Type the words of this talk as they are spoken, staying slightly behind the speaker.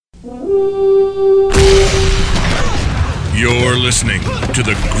You're listening to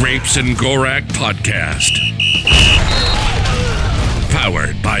the Grapes and Gorak podcast.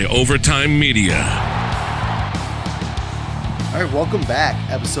 Powered by Overtime Media. All right, welcome back.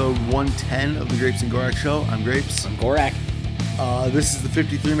 Episode 110 of the Grapes and Gorak Show. I'm Grapes. I'm Gorak. This is the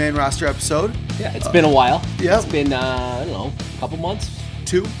 53-man roster episode. Yeah, it's been a while. Yeah. It's been, I don't know, a couple months.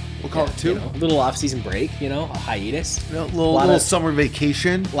 Two. We'll call it two. You know, a little off-season break, a hiatus. A little summer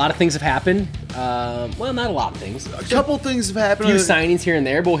vacation. A lot of things have happened. Well, not a lot of things. A couple things have happened. A few signings here and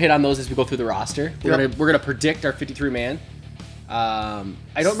there, but we'll hit on those as we go through the roster. We're gonna predict our 53-man. I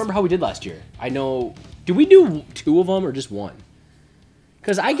don't remember how we did last year. I know, did we do two of them or just one?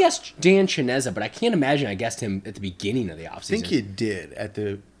 Because I guessed Dan Chinezza, but I can't imagine I guessed him at the beginning of the offseason. I think you did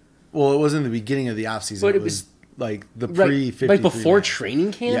it wasn't the beginning of the offseason. But it was like the pre-53. Like before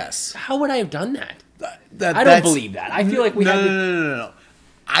training camp? Yes. How would I have done that? I don't believe that. I feel like we had to... No.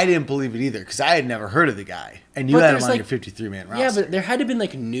 I didn't believe it either because I had never heard of the guy. And you had him on your 53-man roster. Yeah, but there had to have been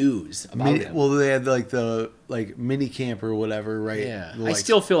like news about him. Well, they had like the mini camp or whatever, right? Yeah. I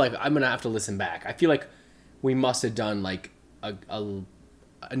still feel like I'm going to have to listen back. I feel like we must have done like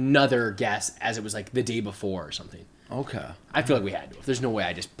another guess as it was like the day before or something. Okay. I feel like we had to. There's no way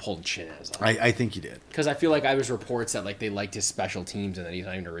I just pulled Chinez. I think you did. Because I feel like I was reports that like they liked his special teams and that he's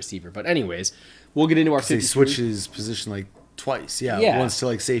not even a receiver. But anyways, we'll get into our 53. He switched his position like twice. Yeah. Once to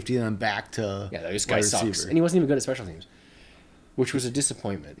like safety and then back to this guy sucks. Receiver. And he wasn't even good at special teams, which was a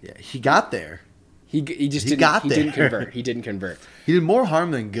disappointment. Yeah, he got there. He didn't convert. He didn't convert. He did more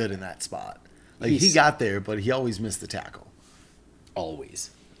harm than good in that spot. Like he got there, but he always missed the tackle.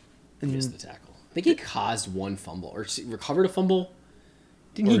 Always missed the tackle. I think he caused one fumble or recovered a fumble.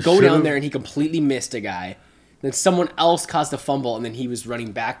 Didn't he go down there and he completely missed a guy? Then someone else caused a fumble and then he was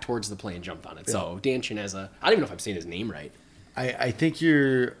running back towards the play and jumped on it. Yeah. So Dan Chinezza, I don't even know if I'm saying his name right. I think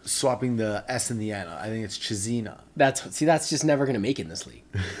you're swapping the S and the N. I think it's Chizina. That's just never going to make it in this league.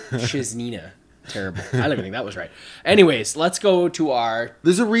 Chiznina. Terrible. I don't even think that was right. Anyways, let's go to our...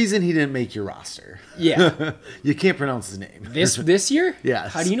 There's a reason he didn't make your roster. Yeah. You can't pronounce his name. This year?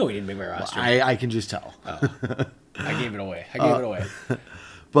 Yes. How do you know he didn't make my roster? Well, I can just tell. Oh. I gave it away.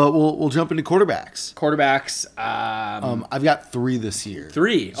 But we'll jump into quarterbacks. Quarterbacks. I've got 3 this year.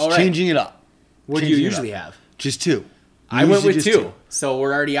 3? All right. Changing it up. What do you usually have? Just 2. I went with 2. So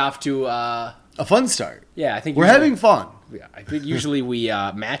we're already off to... a fun start. Yeah, I think... We're having fun. Yeah, I think usually we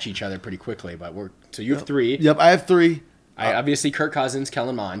match each other pretty quickly, but so you have 3. Yep, I have 3. I obviously Kirk Cousins,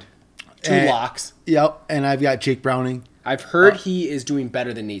 Kellen Mond, 2 locks. Yep, and I've got Jake Browning. I've heard he is doing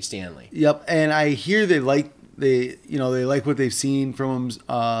better than Nate Stanley. Yep, and I hear they like what they've seen from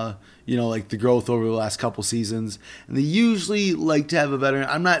him. Like the growth over the last couple seasons, and they usually like to have a veteran.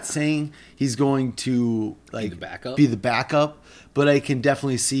 I'm not saying he's going to be the backup, but I can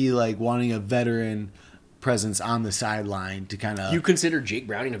definitely see like wanting a veteran presence on the sideline to kind of... You consider Jake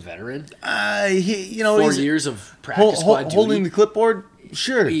Browning a veteran? 4 years of practice squad duty? Holding the clipboard?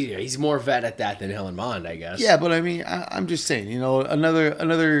 Sure. He's more vet at that than Kellen Mond, I guess. Yeah, but I mean, I'm just saying, another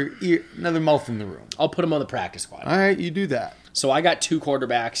mouth in the room. I'll put him on the practice squad. All right, you do that. So I got 2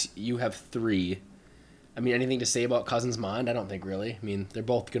 quarterbacks. You have 3. I mean, anything to say about Cousins, Mond? I don't think really. I mean, they're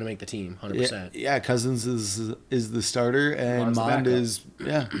both going to make the team, 100%. Yeah, Cousins is the starter, and Mond is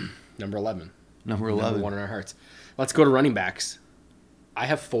number 11. Number 11. Number 1 in our hearts. Let's go to running backs. I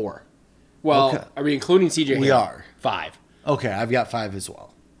have 4. Well, okay. Are we including CJ Ham? We are. 5. Okay, I've got 5 as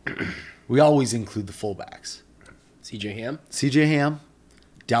well. We always include the fullbacks. CJ Ham? CJ Ham.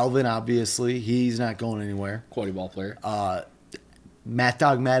 Dalvin, obviously. He's not going anywhere. Quality ball player. Matt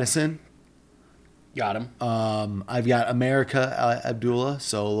Dog Madison. Got him. I've got America Abdullah,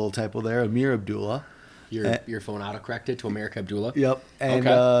 so a little typo there. Amir Abdullah. Your phone autocorrected to America Abdullah? Yep.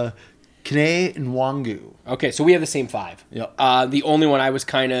 And Kene Nwangu. Okay, so we have the same 5. Yep. The only one I was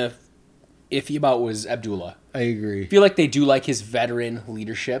kind of iffy about was Abdullah. I agree. I feel like they do like his veteran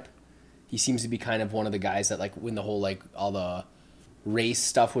leadership. He seems to be kind of one of the guys that, like, when the whole, like, all the race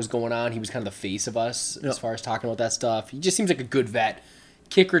stuff was going on, he was kind of the face of us as far as talking about that stuff. He just seems like a good vet.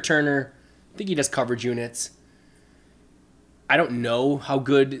 Kick returner. I think he does coverage units. I don't know how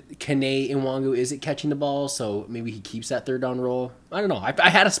good Kene Nwangu is at catching the ball, so maybe he keeps that 3rd down role. I don't know. I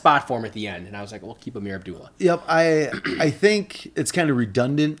had a spot for him at the end, and I was like, we'll keep Amir Abdullah. Yep, I think it's kind of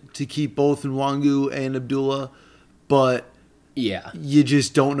redundant to keep both Nwangu and Abdullah, but yeah, you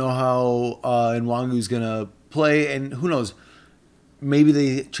just don't know how Nwangu's going to play, and who knows, maybe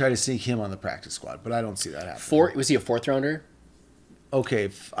they try to sneak him on the practice squad, but I don't see that happening. Was he a 4th rounder? Okay,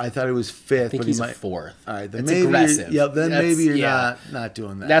 I thought it was 5th. I think he's a 4th. All right, then it's aggressive. Yep, then maybe you're not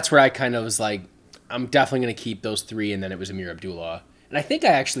doing that. That's where I kind of was like, I'm definitely going to keep those 3, and then it was Amir Abdullah. And I think I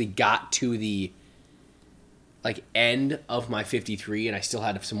actually got to the like end of my 53, and I still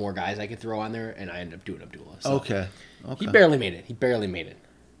had some more guys I could throw on there, and I ended up doing Abdullah. So Okay. He barely made it.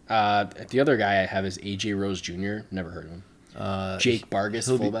 The other guy I have is AJ Rose Jr. Never heard of him. Jake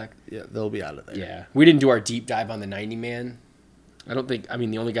Bargas, fullback. They'll be out of there. Yeah. We didn't do our deep dive on the 90-man.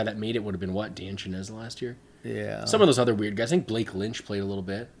 The only guy that made it would have been Dan Chinez last year. Yeah. Some of those other weird guys. I think Blake Lynch played a little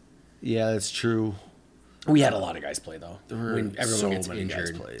bit. Yeah, that's true. We had a lot of guys play, though. When everyone so gets many guys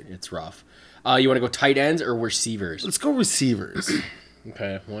injured, played. it's rough. You want to go tight ends or receivers? Let's go receivers.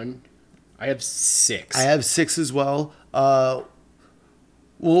 Okay, one. I have 6. I have 6 as well.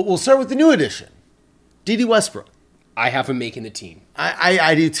 We'll start with the new addition, D.D. Westbrook. I have him making the team.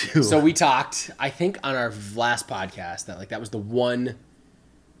 I do too. So we talked, I think, on our last podcast that was the one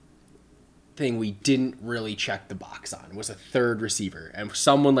thing we didn't really check the box on was a third receiver, and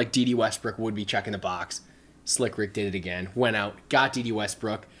someone like D.D. Westbrook would be checking the box. Slick Rick did it again. Went out, got D.D.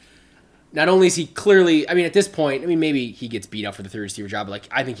 Westbrook. Not only is he clearly, at this point, maybe he gets beat up for the third receiver job, but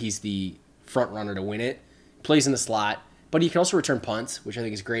I think he's the front runner to win it. Plays in the slot, but he can also return punts, which I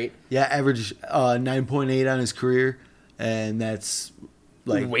think is great. Yeah, average 9.8 on his career, and that's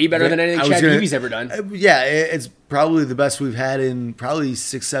way better than anything Chad Beebe's ever done. Yeah, it's probably the best we've had in probably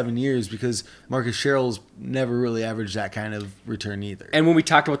 6-7 years because Marcus Sherrill's never really averaged that kind of return either. And when we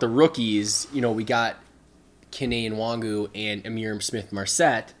talked about the rookies, we got Kene Nwangu and Amir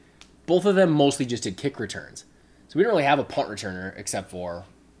Smith-Marset. Both of them mostly just did kick returns. So we don't really have a punt returner except for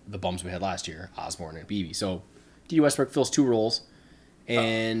the bums we had last year, Osborne and Beebe. So D.D. Westbrook fills 2 roles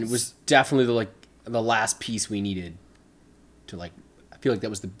and was definitely the last piece we needed to I feel like that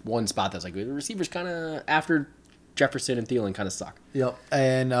was the one spot that's the receivers kind of after Jefferson and Thielen kind of suck. Yep.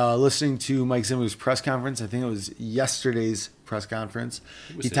 And listening to Mike Zimmer's press conference, I think it was yesterday's press conference.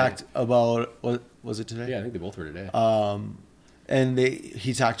 He talked about, what was it today? Yeah, I think they both were today. And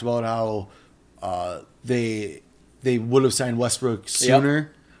he talked about how they would have signed Westbrook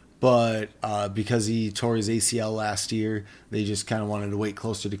sooner, but because he tore his ACL last year, they just kind of wanted to wait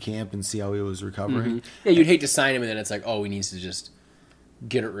closer to camp and see how he was recovering. Mm-hmm. Yeah, you'd hate to sign him and then it's he needs to just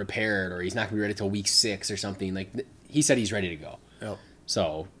get it repaired or he's not going to be ready till week 6 or something. He said he's ready to go. Yep.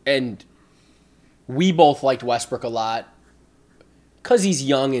 So, and we both liked Westbrook a lot because he's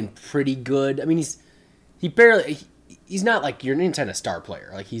young and pretty good. He's not your inside star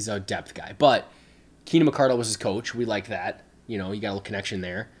player. He's a depth guy. But Keenan McCardle was his coach. We liked that. You got a little connection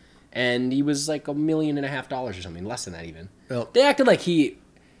there. And he was $1.5 million or something, less than that even. Yep. They acted like I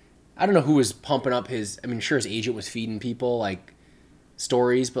don't know who was pumping up his agent was feeding people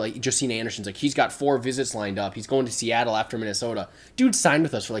stories, but Justine Anderson's he's got 4 visits lined up. He's going to Seattle after Minnesota. Dude signed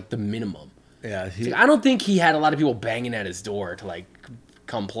with us for the minimum. Yeah. I don't think he had a lot of people banging at his door to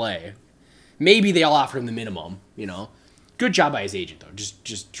come play. Maybe they all offered him the minimum, Good job by his agent though,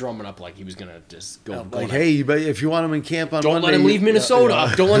 just drumming up he was gonna just go. Hey, if you want him in camp on don't Monday, let him leave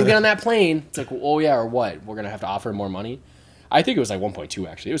Minnesota. Don't let him get on that plane. It's oh yeah, or what? We're gonna have to offer him more money. I think it was 1.2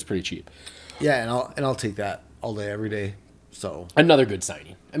 actually. It was pretty cheap. Yeah, and I'll take that all day, every day. So another good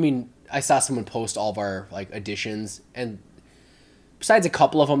signing. I saw someone post all of our additions, and besides a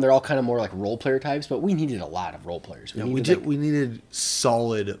couple of them, they're all kind of more role player types. But we needed a lot of role players. We needed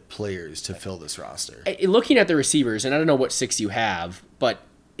solid players to fill this roster. Looking at the receivers, and I don't know what 6 you have, but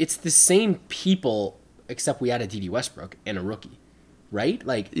it's the same people except we added D.D. Westbrook and a rookie, right?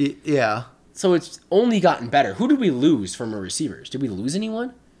 Yeah. So it's only gotten better. Who did we lose from our receivers? Did we lose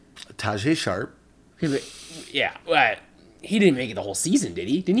anyone? Tajay Sharp. Yeah. He didn't make it the whole season, did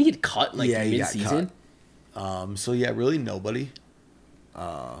he? Didn't he get cut mid-season? So yeah, really nobody.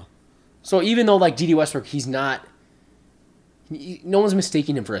 So even though D.D. Westbrook, he's not. No one's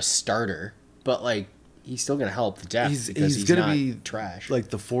mistaking him for a starter, but he's still gonna help the depth because he's gonna be trash. The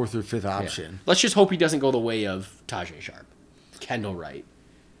 4th or 5th option. Yeah. Let's just hope he doesn't go the way of Tajay Sharp, Kendall Wright,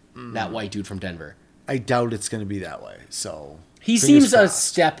 that white dude from Denver. I doubt it's gonna be that way. So he seems a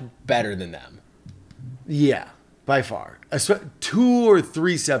step better than them. Yeah, by far. 2 or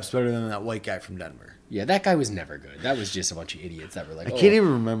 3 steps better than that white guy from Denver. Yeah, that guy was never good. That was just a bunch of idiots that were I can't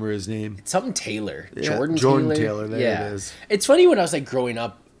even remember his name. It's something Taylor. Yeah, Jordan Taylor. There it is. It's funny when I was growing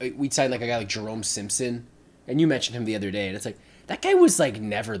up, we'd sign a guy like Jerome Simpson, and you mentioned him the other day, and it's that guy was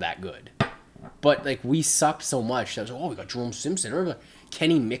never that good. But we sucked so much. I was we got Jerome Simpson. Or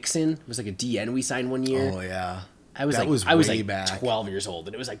Kenny Mixon was a DN we signed one year. Oh yeah. I was way back. 12 years old,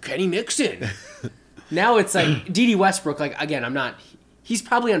 and it was Kenny Mixon. Now it's D.D. Westbrook. Again, he's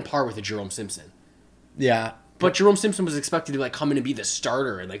probably on par with a Jerome Simpson. Yeah. But Jerome Simpson was expected to come in and be the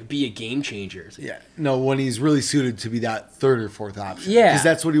starter and be a game changer. Yeah. No, when he's really suited to be that 3rd or 4th option. Yeah. Because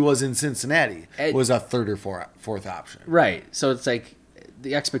that's what he was in Cincinnati. Was a 3rd or 4th option. Right. So it's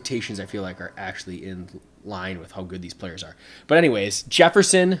the expectations I feel like are actually in line with how good these players are. But anyways,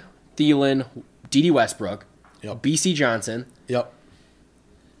 Jefferson, Thielen, D.D. Westbrook, Yep. B.C. Johnson, Yep.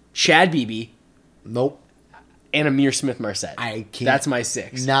 Chad Beebe, Nope. and Amir Smith-Marset. I can't. That's my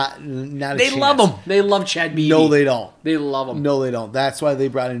 6. Not a They chance. love him. They love Chad Beebe. No, they don't. They love him. No, they don't. That's why they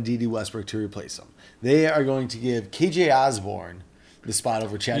brought in D.D. Westbrook to replace him. They are going to give KJ Osborne the spot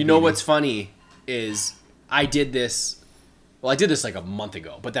over Chad You know Beebe. what's funny is I did this like a month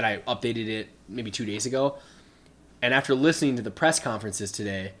ago, but then I updated it maybe 2 days ago. And after listening to the press conferences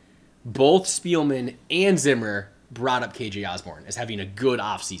today, both Spielman and Zimmer brought up KJ Osborne as having a good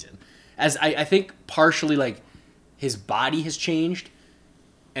offseason. As I think partially like his body has changed,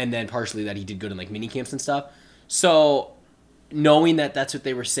 and then partially that he did good in like mini camps and stuff. So knowing that that's what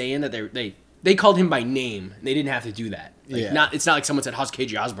they were saying, that they called him by name, and they didn't have to do that. Like, Yeah. It's not like someone said, "How's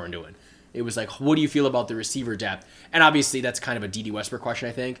KJ Osborne doing?" It was like, "What do you feel about the receiver depth?" And obviously that's kind of a D.D. Westbrook question,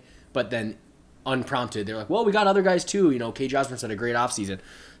 I think. But then unprompted, they're like, "Well, we got other guys too. You know, KJ Osborne's had a great offseason."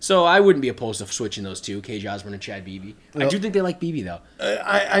 So I wouldn't be opposed to switching those two, KJ Osborne and Chad Beebe. I do think they like Beebe though.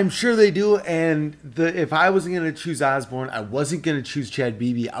 I'm sure they do. And if I wasn't going to choose Osborne, I wasn't going to choose Chad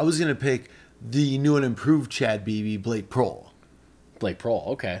Beebe. I was going to pick the new and improved Chad Beebe, Blake Prohl. Blake Prohl,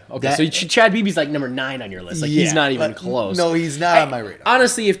 okay. So Chad Beebe's like number 9 on your list. Like, he's Yeah, not even but close. no, he's not on my radar.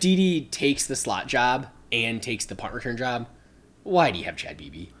 Honestly, if DD takes the slot job and takes the punt return job, why do you have Chad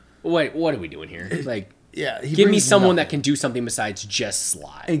Beebe? What are we doing here? Like, Yeah, he give me brings someone nothing. that can do something besides just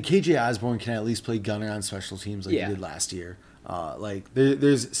slot. And KJ Osborne can at least play gunner on special teams like Yeah. he did last year.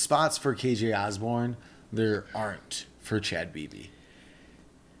 There's spots for KJ Osborne. There aren't for Chad Beebe.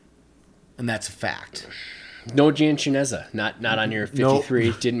 And that's a fact. No Jan Chineza, not on your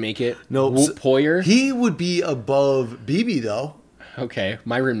 53. Didn't make it. No, Whoop Poyer. He would be above Beebe though. Okay.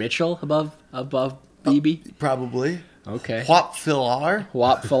 Myron Mitchell above Beebe. Probably. Okay. Whop Filar.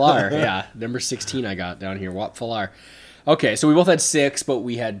 Wap Falar, yeah. Number 16 I got down here. Wap Falar. Okay, so we both had 6, but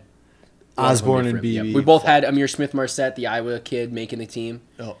we had Osborne and Yep. Beebe. We both had Amir Smith-Marset, the Iowa kid, making the team.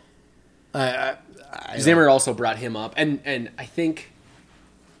 Oh. I Zimmer also brought him up. And I think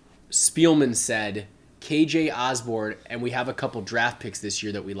Spielman said KJ Osborne, and we have a couple draft picks this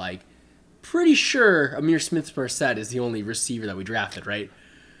year that we like. Pretty sure Amir Smith-Marset is the only receiver that we drafted, right?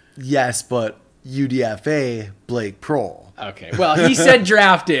 Yes, but UDFA, Blake Prohl. Okay. Well, he said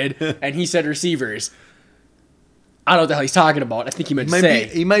drafted, and he said receivers. I don't know what the hell he's talking about. I think he meant to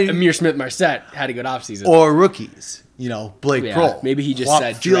say Amir Smith-Marset had a good offseason. Or rookies. Blake Yeah, Prohl. maybe he just Whop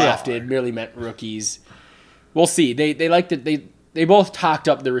said Filar. drafted, merely meant rookies. We'll see. They liked it. They both talked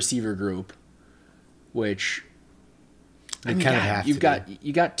up the receiver group, which They kind of have you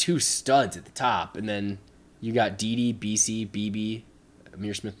to. got 2 studs at the top, and then you got DD, BC, BB,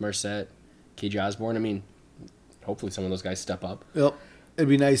 Amir Smith-Marset, KJ Osborne. I mean, hopefully some of those guys step up. Yep. It'd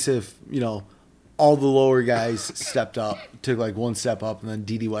be nice if, all the lower guys stepped up, took like one step up, and then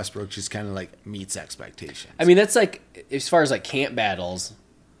D.D. Westbrook just kind of like meets expectations. I mean, that's like, as far as like camp battles,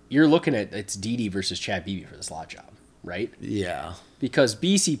 you're looking at it's DD versus Chad Beebe for the slot job, right? Yeah. Because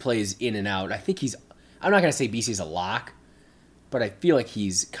BC plays in and out. I think I'm not going to say BC's a lock, but I feel like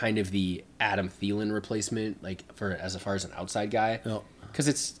he's kind of the Adam Thielen replacement, like as far as an outside guy. Yep.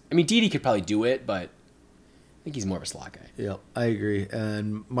 Because DD could probably do it, but I think he's more of a slot guy. Yep, I agree.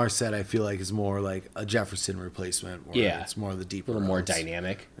 And Marset, I feel like, is more like a Jefferson replacement. Where Yeah. it's more of the deeper A little more routes.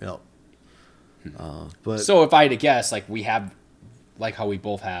 dynamic. Yep. But So if I had to guess, like we have, like how we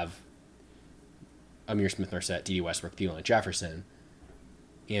both have Amir Smith-Marset, D.D. Westbrook, Thielen, Jefferson,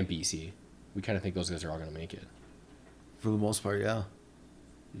 and BC, we kind of think those guys are all going to make it. for the most part, yeah,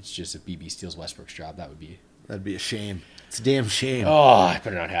 It's just if BB steals Westbrook's job, that'd be a shame. It's a damn shame. Oh, it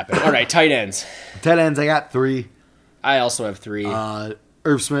better not happen. All right, tight ends. Tight ends, I got 3. I also have 3.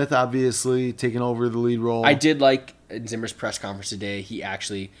 Irv Smith, obviously, taking over the lead role. I did like in Zimmer's press conference today, he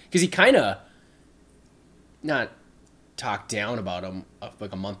actually, because he kind of not talked down about him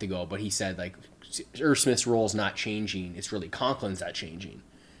like a month ago, but he said like Irv Smith's role is not changing. It's really Conklin's that changing.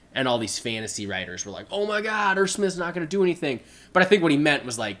 And all these fantasy writers were like, oh my God, Irv Smith's not going to do anything. But I think what he meant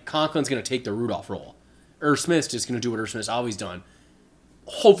was like Conklin's going to take the Rudolph role. Irv Smith's just going to do what Irv Smith's always done.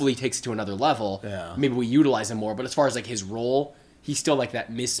 Hopefully he takes it to another level. Yeah. Maybe we utilize him more. But as far as like his role, he's still like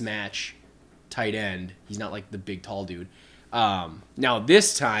that mismatch tight end. He's not like the big tall dude. Now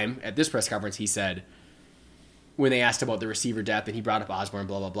this time at this press conference, he said when they asked about the receiver depth and he brought up Osborne,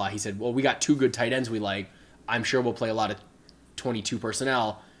 blah, blah, blah. He said, well, we got 2 good tight ends we like. I'm sure we'll play a lot of 22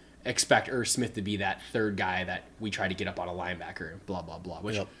 personnel. Expect Irv Smith to be that third guy that we try to get up on a linebacker, blah, blah, blah.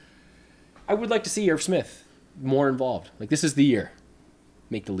 Which I would like to see Irv Smith more involved. Like, this is the year.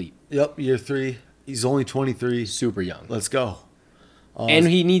 Make the leap. Yep, year 3. He's only 23. Super young. Let's go. And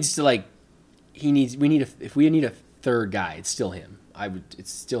he needs to we need if we need a third guy, it's still him.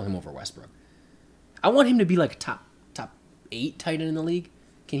 It's still him over Westbrook. I want him to be like top 8 tight end in the league.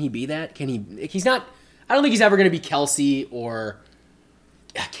 Can he be that? He's not. I don't think he's ever going to be Kelsey or.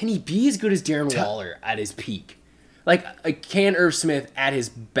 Can he be as good as Darren Waller at his peak? Like can Irv Smith at his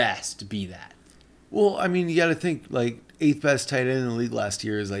best be that? Well, I mean, you got to think like 8th best tight end in the league last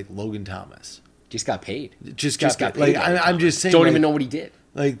year is like Logan Thomas. Just got paid. Just got paid. Like I'm just saying. Don't even know what he did.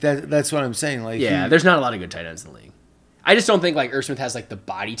 Like that's what I'm saying. Like there's not a lot of good tight ends in the league. I just don't think like Irv Smith has like the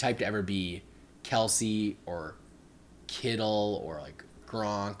body type to ever be Kelsey or Kittle or like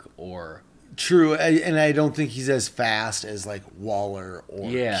Gronk or. True, and I don't think he's as fast as like Waller or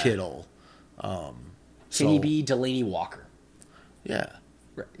Kittle. Can he be Delaney Walker? Yeah.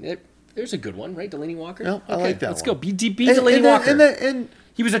 Right. There's a good one, right? Delaney Walker? No, I like that Let's one. go. Be Delaney Walker. And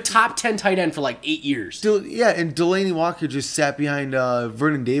he was a top 10 tight end for like 8 years. And Delaney Walker just sat behind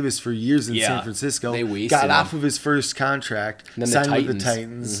Vernon Davis for years in San Francisco. They wasted got him. off of his first contract, And then signed with the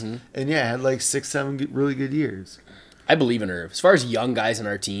Titans, and had like 6-7 really good years. I believe in Irv. As far as young guys in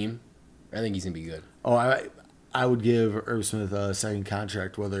our team, I think he's gonna be good. Oh, I would give Irv Smith a second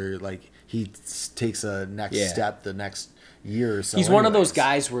contract, whether like he takes a next step the next year or so. He's one of those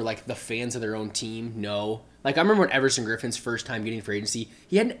guys where like the fans of their own team know. Like I remember when Everson Griffin's first time getting free agency,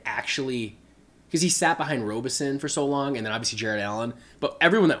 he hadn't actually, because he sat behind Robeson for so long, and then obviously Jared Allen. But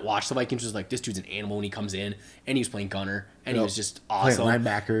everyone that watched the Vikings was like, this dude's an animal when he comes in, and he was playing gunner, and he was just awesome. Playing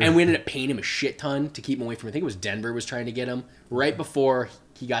linebacker. And we ended up paying him a shit ton to keep him away from. I think it was Denver was trying to get him right before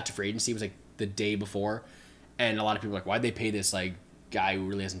he got to free agency. It was like the day before, and a lot of people were like, why'd they pay this like guy who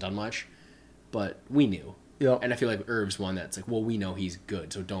really hasn't done much? But we knew. Yep. And I feel like Irv's one that's like, well, we know he's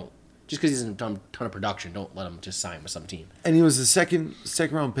good, so don't. Just because he hasn't done a ton of production, don't let him just sign with some team. And he was the second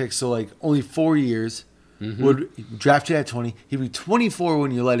round pick, so like only 4 years. Would drafted at 20. He'd be 24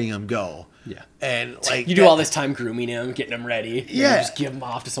 when you're letting him go. Yeah. And like you do all this time grooming him, getting him ready. Yeah. And just give him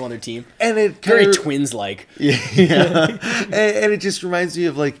off to some other team. And it very twins like. Yeah. and it just reminds me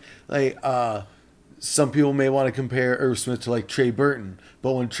of like some people may want to compare Irv Smith to like Trey Burton,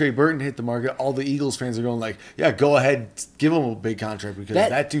 but when Trey Burton hit the market, all the Eagles fans are going like, yeah, go ahead, give him a big contract because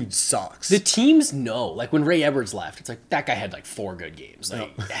that dude sucks. The teams know, like when Ray Edwards left, it's like that guy had like 4 good games.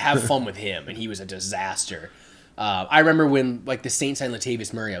 Like have fun with him, and he was a disaster. I remember when like the Saints signed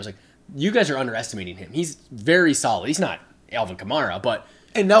Latavius Murray, I was like, you guys are underestimating him. He's very solid. He's not Alvin Kamara, but.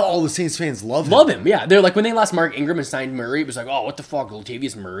 And now all the Saints fans love him. Love him, yeah. They're like, when they lost Mark Ingram and signed Murray, it was like, oh, what the fuck,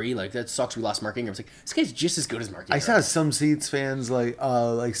 Latavius Murray? Like, that sucks we lost Mark Ingram. It's like, this guy's just as good as Mark Ingram. I saw some Saints fans like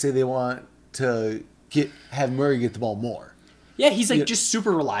say they want to have Murray get the ball more. Yeah, he's like just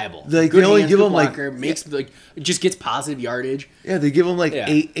super reliable. Like, good they only hands, give good him blocker, makes just gets positive yardage. Yeah, they give him like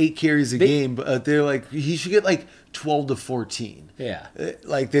eight carries a game, but they're like, he should get like 12 to 14. Yeah.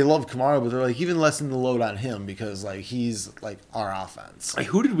 Like, they love Kamara, but they're like, even lessen the load on him because like he's like our offense. Like,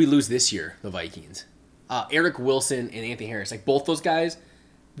 who did we lose this year? The Vikings. Eric Wilson and Anthony Harris. Like, both those guys,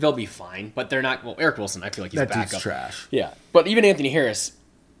 they'll be fine, but they're not. Well, Eric Wilson, I feel like he's that a backup. dude's trash. Yeah, but even Anthony Harris,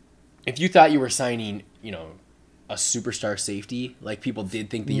 if you thought you were signing, a superstar safety, like people did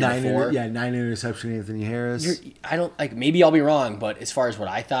think the year before. 9 interception Anthony Harris. I don't like. Maybe I'll be wrong, but as far as what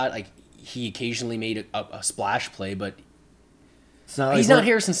I thought, like he occasionally made a splash play, but it's not he's not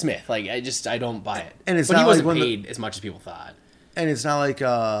Harrison Smith. Like I don't buy it. And it's but not he wasn't like paid as much as people thought. And it's not like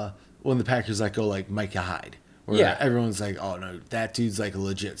when the Packers let go like Micah Hyde, where everyone's like, oh no, that dude's like a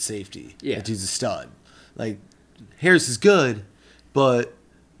legit safety. Yeah, that dude's a stud. Like Harris is good, but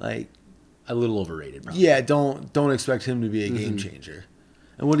like. A little overrated, probably. Yeah, don't expect him to be a game changer.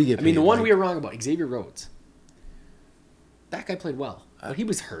 And what do you get paid? I mean, the one we were wrong about, Xavier Rhodes. That guy played well, but he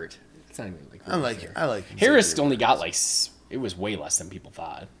was hurt. It's not even like. I like Harris only got like it was way less than people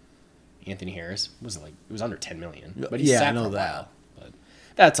thought. Anthony Harris was like it was under $10 million, but he sat I know for a that. while. But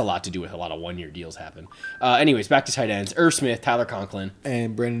that's a lot to do with a lot of 1-year deals happen. Anyways, back to tight ends: Irv Smith, Tyler Conklin,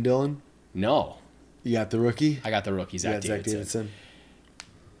 and Brandon Dillon. No, you got the rookie. I got the rookie Zach Davidson.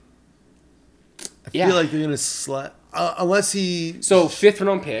 I feel like they're gonna slide unless he. So 5th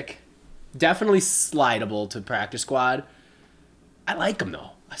round pick, definitely slidable to practice squad. I like him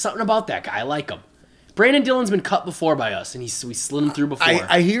though. Something about that guy. I like him. Brandon Dillon's been cut before by us, and we slid him through before.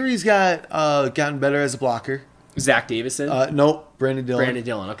 I hear he's gotten better as a blocker. Zach Davison. Nope, Brandon Dillon. Brandon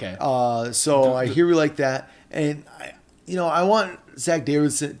Dillon. Okay. So I hear we like that, and I want Zach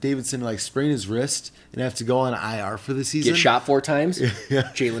Davidson to like sprain his wrist and have to go on IR for the season. Get shot 4 times.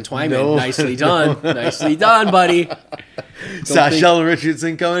 Jalen Twyman. Nicely done. Nicely done, buddy. Saw Sheldon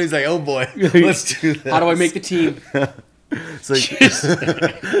Richardson coming. He's like, oh boy, let's do this. How do I make the team? It's like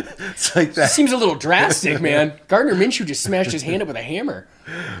it's like that. Seems a little drastic, man. Gardner Minshew just smashed his hand up with a hammer.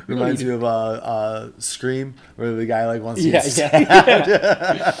 Reminds me of Scream, where the guy like wants to Yeah, get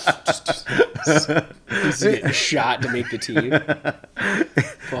He's getting shot to make the team.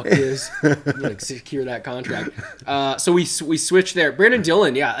 Fuck this. Like secure that contract. So we switched there. Brandon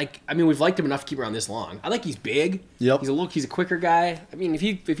Dillon, yeah, like I mean we've liked him enough to keep around this long. I like he's big. Yep. He's a quicker guy. I mean if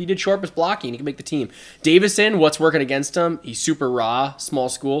he did sharpest blocking, he can make the team. Davison, what's working against him? He's super raw, small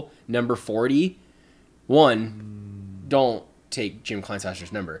school, number 40. 1, don't take Jim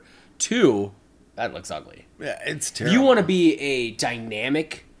Kleinsasser's number. 2, that looks ugly. Yeah, it's If terrible. you want to be a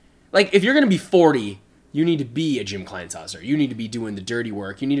dynamic, like if you're going to be 40, you need to be a Jim Kleinsasser. You need to be doing the dirty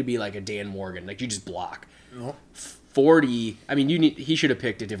work. You need to be like a Dan Morgan. Like you just block. Nope. 40, I mean, he should have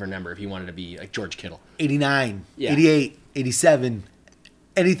picked a different number if he wanted to be like George Kittle. 89, Yeah. 88, 87,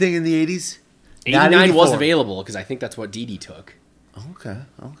 anything in the 80s? Not 89 was 84. available because I think that's what Dede took. Okay.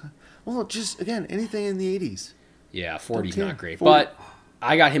 Well, just again, anything in the 80s. Yeah, 40's Okay, not great. 40. But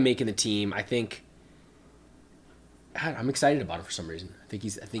I got him making the team. I think I'm excited about him for some reason. I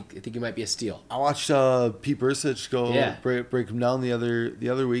think he might be a steal. I watched Pete Bursich go Yeah. break him down the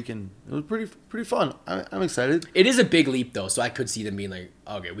other week, and it was pretty fun. I'm excited. It is a big leap, though, so I could see them being like,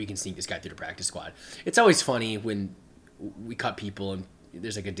 okay, we can sneak this guy through the practice squad. It's always funny when we cut people and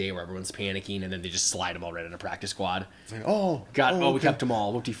there's like a day where everyone's panicking and then they just slide them all right in a practice squad. It's like, we We okay. kept them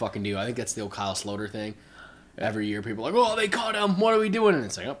all. What do you fucking do? I think that's the old Kyle Sloter thing. Every year people are like, oh, they caught him. What are we doing? And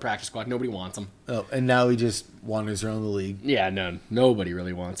it's like, oh, practice squad. Nobody wants him. Oh, and now he just wanders around the league. Yeah, nobody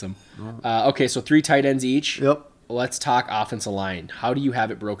really wants him. Okay, so 3 tight ends each. Yep. Let's talk offensive line. How do you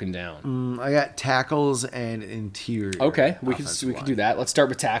have it broken down? I got tackles and interior. Okay, we can offensive do line. that. Let's start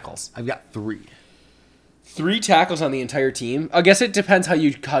with tackles. I've got 3. 3 tackles on the entire team. I guess it depends how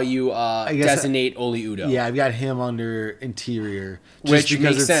you guess designate Oli Udoh. Yeah, I've got him under interior, just Which because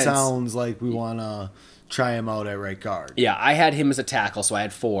makes it sense. sounds like we want to try him out at right guard. Yeah, I had him as a tackle, so I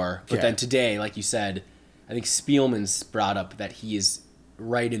had 4. But Okay. then today, like you said, I think Spielman's brought up that he is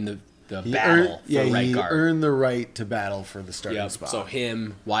right in the battle for right he guard. earned the right to battle for the starting Yep. spot. So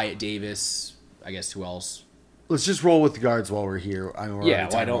him, Wyatt Davis, I guess who else? Let's just roll with the guards while we're here. I mean, we're Yeah, already why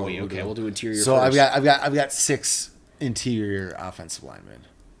talking don't about we? what Okay, do. we'll do interior So first. I've got 6 interior offensive linemen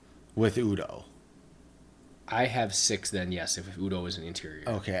with Udo. I have 6 then, yes, if Udoh is an interior.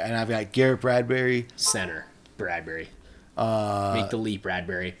 Okay, and I've got Garrett Bradbury. Center, Bradbury. Make the leap,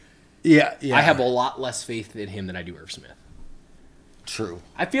 Bradbury. Yeah. I have a lot less faith in him than I do Irv Smith. True.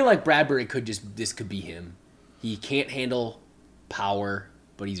 I feel like Bradbury this could be him. He can't handle power,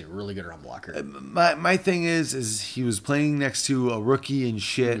 but he's a really good run blocker. My thing is he was playing next to a rookie and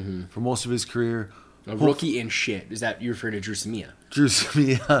shit for most of his career. A rookie in shit. Is that you refer to Drew Samia? Drew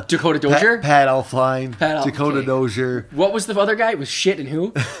Samia, Dakota Dozier? Pat Elflein, Pat Dakota okay. Dozier. What was the other guy? It was shit and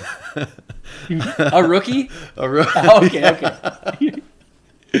who? A rookie? Okay. Okay.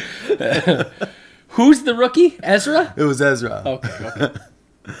 Who's the rookie? Ezra? It was Ezra. Okay.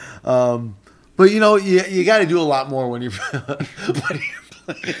 But you got to do a lot more when you're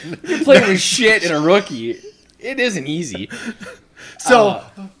You're playing with shit and a rookie. It isn't easy. So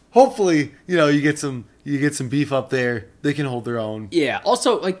hopefully, you get some beef up there. They can hold their own. Yeah.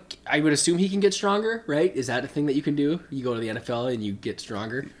 Also, like, I would assume he can get stronger, right? Is that a thing that you can do? You go to the NFL and you get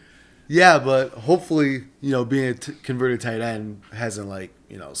stronger? Yeah, but hopefully, being a converted tight end hasn't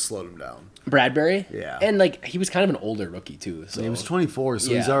slowed him down. Bradbury? Yeah. And, like, he was kind of an older rookie, too. So He was 24,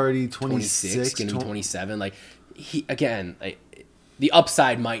 so he's Yeah. already 26, going to be 27. Like, the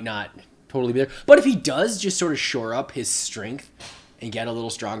upside might not totally be there. But if he does just sort of shore up his strength and get a little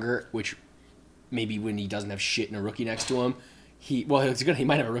stronger, which maybe when he doesn't have shit and a rookie next to him, he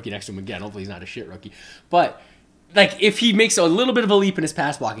might have a rookie next to him again. Hopefully he's not a shit rookie. But, like, if he makes a little bit of a leap in his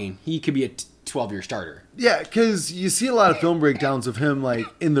pass blocking, he could be a 12-year starter. Yeah, because you see a lot of film breakdowns of him,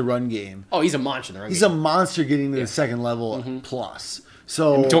 in the run game. Oh, he's a monster in the run He's game. a monster getting to the second level plus.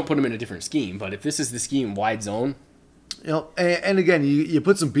 So Don't put him in a different scheme, but if this is the scheme, wide zone, and again, you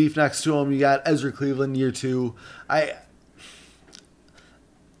put some beef next to him. You got Ezra Cleveland year 2.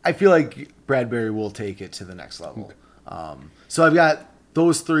 I feel like Bradbury will take it to the next level. So I've got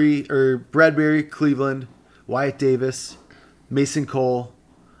those 3, or Bradbury, Cleveland, Wyatt Davis, Mason Cole,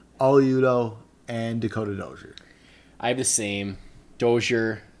 Oli Udoh, and Dakota Dozier. I have the same.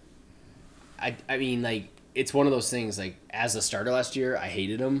 Dozier. I mean, like, it's one of those things, like, as a starter last year, I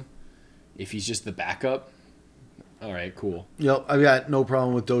hated him. If he's just the backup, all right, cool. Yep, I've got no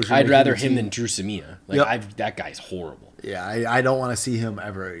problem with Dozier. I'd making rather the him team. than Drew Samia. Like, Yep. that guy's horrible. Yeah, I don't want to see him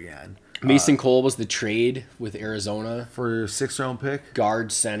ever again. Mason Cole was the trade with Arizona. For 6th round pick.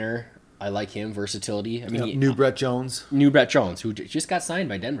 Guard center. I like him, versatility. I mean, New Brett Jones. New Brett Jones, who just got signed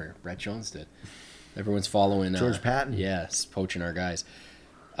by Denver. Brett Jones did. Everyone's following George Patton. Yes, poaching our guys.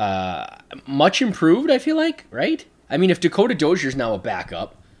 Much improved, I feel like, right? I mean, if Dakota Dozier's now a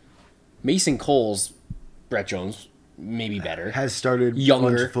backup, Mason Cole's Brett Jones maybe better. Has started a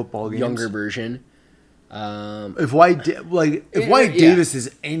bunch of football games. Younger version. If White Davis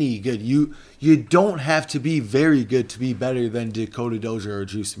is any good, you don't have to be very good to be better than Dakota Dozier or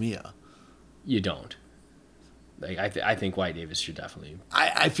Drew Samia. You don't. Like I think White Davis should definitely.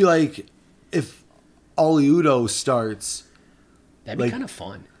 I feel like if Oli Udoh starts, That'd be kind of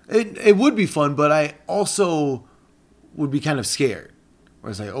fun. It would be fun, but I also would be kind of scared. Where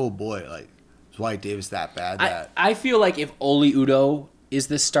it's like, oh boy, like is White Davis that bad? I feel like if Oli Udoh is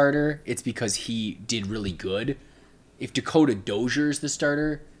the starter, it's because he did really good. If Dakota Dozier is the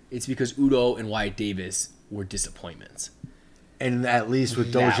starter, it's because Udoh and White Davis were disappointments. And at least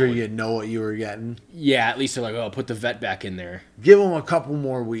with Dozier, you know what you were getting. Yeah, at least they're like, oh, put the vet back in there. Give him a couple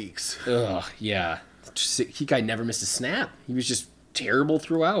more weeks. Ugh, yeah. He guy never missed a snap. He was just terrible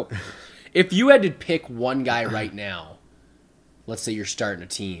throughout. If you had to pick one guy right now, let's say you're starting a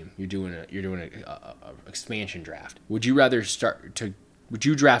team, you're doing a expansion draft. Would you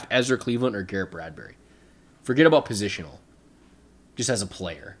draft Ezra Cleveland or Garrett Bradbury? Forget about positional. Just as a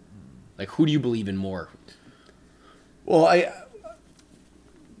player. Like, who do you believe in more? Well,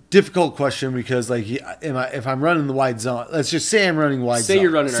 difficult question because like if I'm running the wide zone, let's just say I'm running wide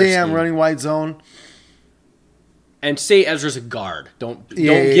zone. Say I'm running wide zone. And say Ezra's a guard. Don't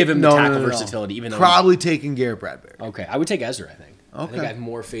give him the tackle versatility. Even though probably taking Garrett Bradbury. Okay, I would take Ezra. I think. Okay. I think I have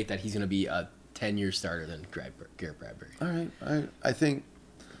more faith that he's going to be a 10-year starter than Garrett Bradbury. All right. I think.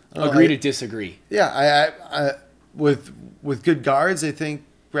 Agree to disagree. Yeah, I with good guards, I think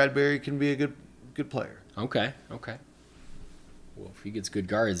Bradbury can be a good player. Okay. Well, if he gets good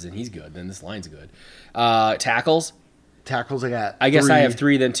guards, then he's good. Then this line's good. Tackles. Tackles, I guess I have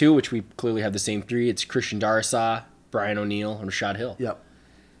 3 then too, which we clearly have the same 3. It's Christian Darrisaw, Brian O'Neill, and Rashad Hill. Yep.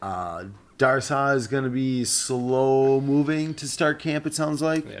 Darrisaw is going to be slow moving to start camp, it sounds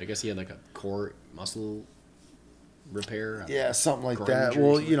like. Yeah, I guess he had like a core muscle repair. Yeah, something like that.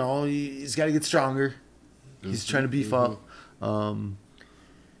 Well, you know, he's got to get stronger. He's trying to beef up.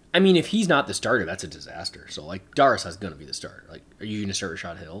 I mean, if he's not the starter, that's a disaster. So, like, Darrisaw's going to be the starter. Like, are you going to start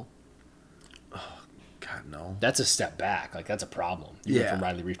Rashad Hill? Oh, God, no. That's a step back. Like, that's a problem. You went from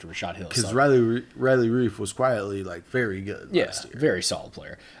Riley Reef to Rashad Hill. Because Riley Reef was quietly, like, very good last year. Very solid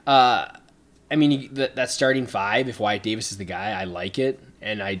player. I mean, that starting 5, if Wyatt Davis is the guy, I like it.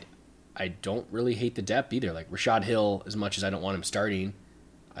 And I don't really hate the depth either. Like, Rashad Hill, as much as I don't want him starting,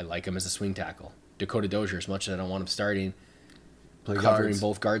 I like him as a swing tackle. Dakota Dozier, as much as I don't want him starting, covering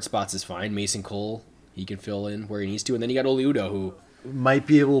both guard spots is fine. Mason Cole, he can fill in where he needs to. And then you got Oli Udoh, who might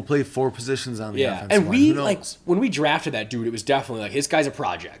be able to play 4 positions on the offensive and line. we like when we drafted that dude, it was definitely like, this guy's a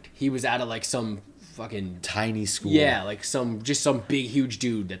project. He was out of like some fucking tiny school. Yeah, like some big huge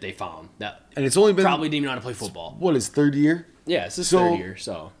dude that they found that, and it's only been probably didn't even know how to play football. What, his 3rd year? Yeah, it's his 3rd year.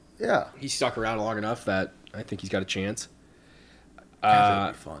 So yeah, he stuck around long enough that I think he's got a chance.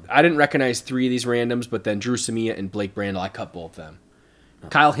 That'd be fun. I didn't recognize 3 of these randoms, but then Drew Samia and Blake Brandel, I cut both of them.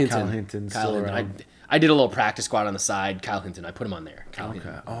 Kyle Hinton. Still around. I did a little practice squad on the side. Kyle Hinton, I put him on there. Hinton.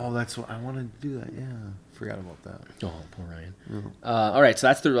 Oh, that's what I wanted to do. That, yeah, forgot about that. Oh, poor Ryan. All right, so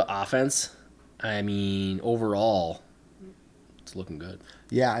that's the offense. I mean, overall, it's looking good.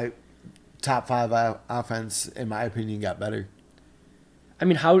 Yeah, top 5 offense, in my opinion, got better. I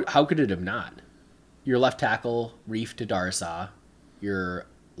mean, how could it have not? Your left tackle, Reef to Darrisaw. Your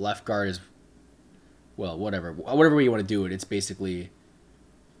left guard is, well, whatever way you want to do it. It's basically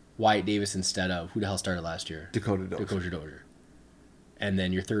Wyatt Davis instead of, who the hell started last year? Dakota Dozier. And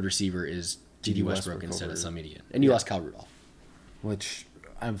then your 3rd receiver is D.D. Westbrook instead of some idiot. And you lost Kyle Rudolph. Which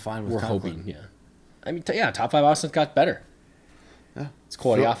I'm fine with. We're hoping, yeah. I mean, top 5 offense got better. Yeah. It's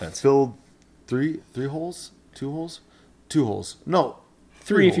quality offense. Filled 3 holes? 2 holes? 2 holes. No.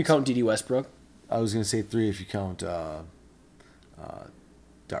 3 if you count D.D. Westbrook. I was going to say 3 if you count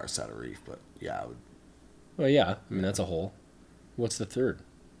Darrisaw Reef, but yeah, I would. Well, yeah. I mean, that's a hole. What's the 3rd?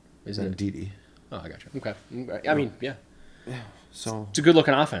 Isn't it D.D.? Oh, I got you. Okay. I mean, yeah. So it's a good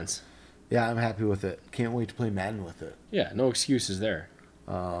looking offense. Yeah, I'm happy with it. Can't wait to play Madden with it. Yeah, no excuses there.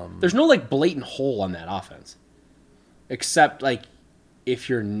 There's no like blatant hole on that offense, except like if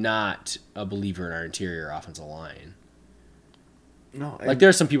you're not a believer in our interior offensive line. No, like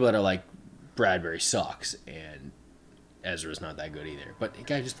there's some people that are like, Bradbury sucks and Ezra's not that good either. But the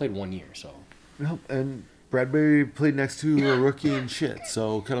guy just played 1 year, so. No, and Bradbury played next to a rookie and shit,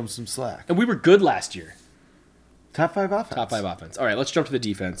 so cut him some slack. And we were good last year. Top 5 offense. Top 5 offense. All right, let's jump to the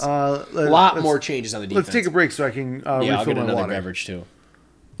defense. A lot more changes on the defense. Let's take a break so I can I'll refill get my another water. beverage too.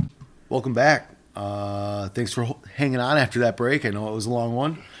 Welcome back. Thanks for hanging on after that break. I know it was a long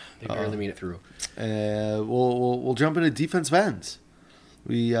one. They barely made it through. We'll jump into defensive ends.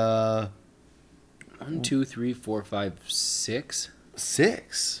 We 1, 2, 3, 4, 5, 6.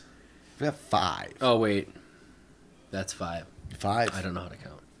 6. We got 5. Oh wait, that's 5. 5. I don't know how to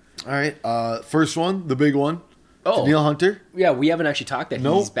count. All right. First one, the big one. Oh, Danielle Hunter. Yeah, we haven't actually talked that.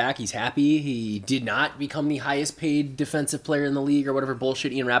 Nope. He's back. He's happy. He did not become the highest paid defensive player in the league or whatever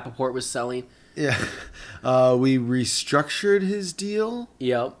bullshit Ian Rappaport was selling. Yeah. We restructured his deal.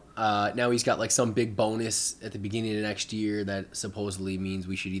 Yep. Now he's got like some big bonus at the beginning of next year that supposedly means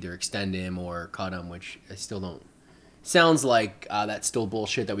we should either extend him or cut him, which I still don't. Sounds like that's still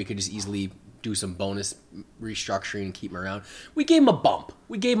bullshit that we could just easily do some bonus restructuring and keep him around. We gave him a bump.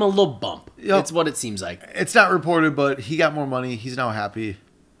 We gave him a little bump. Yep. It's what it seems like. It's not reported, but he got more money. He's now happy.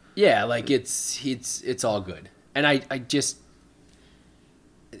 Yeah, like it's all good. And I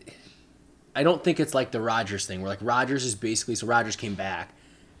don't think it's like the Rodgers thing where like Rodgers is basically, so Rodgers came back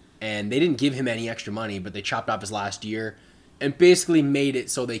and they didn't give him any extra money, but they chopped off his last year and basically made it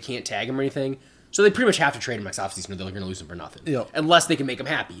so they can't tag him or anything. So they pretty much have to trade him next offseason or they're going to lose him for nothing. Yep. Unless they can make him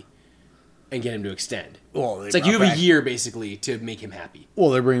happy and get him to extend. Well, it's like you have a year basically to make him happy. Well,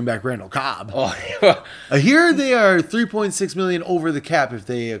 they're bringing back Randall Cobb. Oh, Here they are $3.6 million over the cap if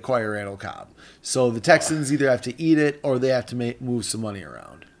they acquire Randall Cobb. So the Texans either have to eat it or they have to move some money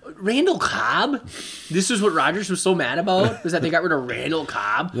around. Randall Cobb? This is what Rodgers was so mad about? Was that they got rid of Randall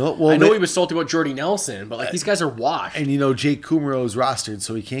Cobb? No, well, I know he was salty about Jordy Nelson, but like these guys are washed. And Jake Kumaro is rostered,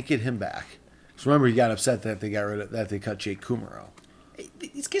 so he can't get him back. So remember, he got upset that they cut Jake Kumaro.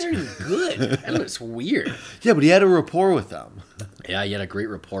 These guys aren't even good. I don't know, it's weird. Yeah, but he had a rapport with them. Yeah, he had a great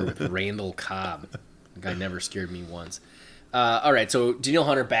rapport with Randall Cobb. The guy never scared me once. All right, so Danielle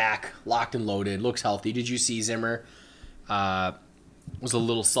Hunter back, locked and loaded, looks healthy. Did you see Zimmer? Was a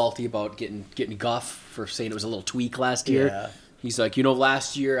little salty about getting guff for saying it was a little tweak last year. Yeah. He's like,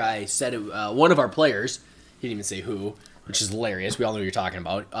 last year I said it, one of our players, he didn't even say who, which is hilarious. We all know what you're talking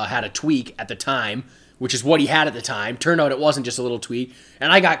about. Had a tweak at the time, which is what he had at the time. Turned out it wasn't just a little tweak,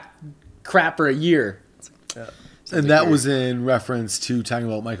 and I got crap for a year. Yeah. And that was in reference to talking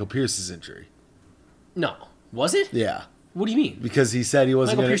about Michael Pierce's injury. No, was it? Yeah. What do you mean? Because he said he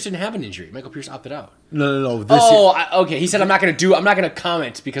wasn't Michael going Pierce didn't have an injury. Michael Pierce opted out. No. Okay. He said I'm not going to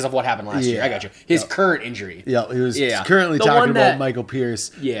comment because of what happened last year. I got you. His current injury. Yeah, he was currently The talking one about that- Michael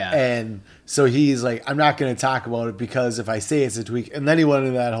Pierce. Yeah. And so he's like, I'm not going to talk about it because if I say it's a tweak, and then he went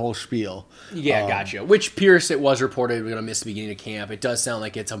into that whole spiel. Yeah, gotcha. Which Pierce, it was reported we're going to miss the beginning of camp. It does sound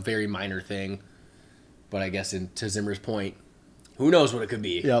like it's a very minor thing. But I guess to Zimmer's point, who knows what it could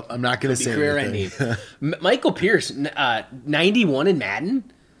be. Yep, I'm not going to say career anything. ending. Michael Pierce, 91 in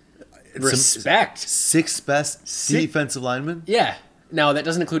Madden. Respect. Sixth best defensive lineman. Yeah. Now, that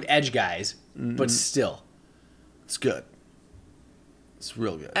doesn't include edge guys, but still. It's good. It's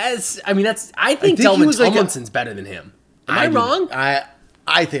real good. I think he Delvin was like Tomlinson's better than him. Am I wrong?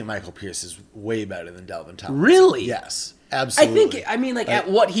 I think Michael Pierce is way better than Delvin Tomlinson. Really? Yes, absolutely. At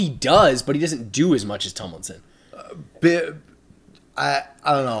what he does, but he doesn't do as much as Tomlinson. I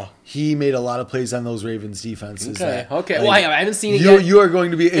don't know. He made a lot of plays on those Ravens defenses. Okay. Like, Well, I haven't seen it yet. You are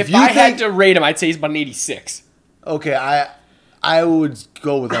going to be If I had to rate him, I'd say he's about an 86. Okay, I would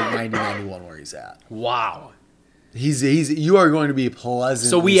go with like 90, 91 where he's at. Wow. You are going to be pleasantly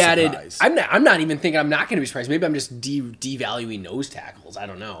So we added. surprised. I'm not even thinking. I'm not going to be surprised. Maybe I'm just devaluing nose tackles. I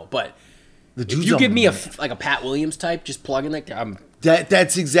don't know. But if you give me a Pat Williams type, just plug in like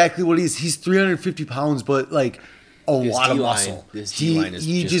that's exactly what he is. He's 350 pounds, but like a lot of D-line- muscle. this D-line is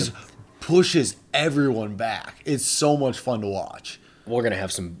he just just pushes everyone back. It's so much fun to watch. we're gonna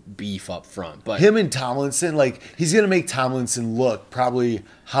have some beef up front. But Him and Tomlinson, like he's gonna make Tomlinson look probably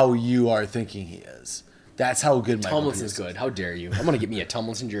how you are thinking he is. That's how good Michael Tomlinson's Pierce is. good. How dare you? I'm gonna get me a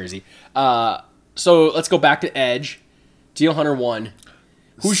Tomlinson jersey. So let's go back to Edge. Danielle Hunter 1.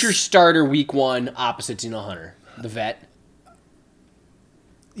 Who's your starter week 1 opposite Danielle Hunter? The vet.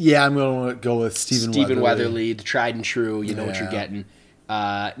 Yeah, I'm gonna go with Stephen Weatherly, the tried and true. You know what you're Yeah. getting.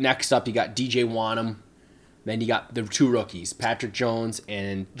 Next up, you got DJ Wanham. Then you got the 2 rookies, Patrick Jones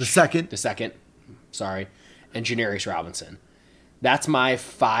and The second. and Janarius Robinson. That's my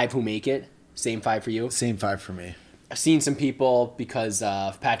 5 who make it. Same 5 for you. Same 5 for me. I've seen some people because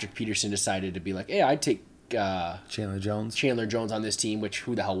Patrick Peterson decided to be like, hey, I'd take Chandler Jones. Chandler Jones on this team, which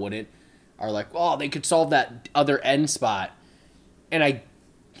who the hell wouldn't? Are like, oh, they could solve that other end spot. And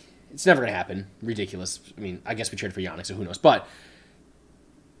it's never going to happen. Ridiculous. I mean, I guess we traded for Giannis, so who knows. But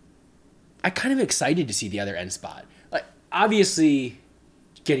I kind of excited to see the other end spot. Like, obviously,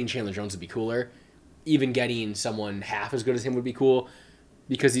 getting Chandler Jones would be cooler. Even getting someone half as good as him would be cool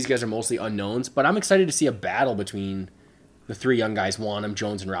because these guys are mostly unknowns. But I'm excited to see a battle between the three young guys, Wanham,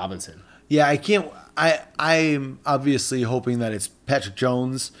 Jones, and Robinson. Yeah, I can't. I'm obviously hoping that it's Patrick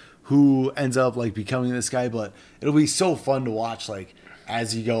Jones who ends up like becoming this guy, but it'll be so fun to watch like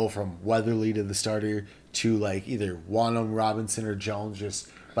as you go from Weatherly to the starter to like either Wanham, Robinson, or Jones just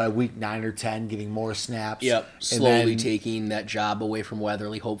by week 9 or 10 getting more snaps. Yep, and slowly then- taking that job away from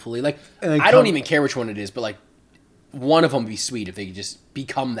Weatherly, hopefully. Like, And then I don't come- even care which one it is, but like one of them would be sweet if they could just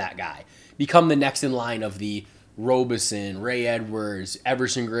become that guy. Become the next in line of the Robeson, Ray Edwards,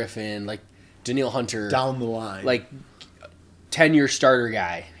 Everson Griffin, like Daniil Hunter. down the line. Like 10-year starter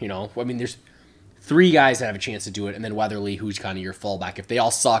guy, you know? I mean, there's 3 guys that have a chance to do it, and then Weatherly, who's kind of your fallback. If they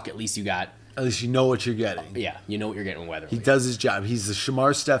all suck, at least you got, at least you know what you're getting. yeah, you know what you're getting with Weatherly. He does his job. He's the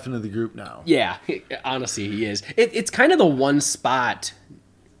Shamar Stephan of the group now. Yeah, honestly, he is. It's kind of the one spot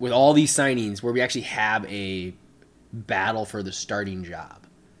with all these signings where we actually have a battle for the starting job.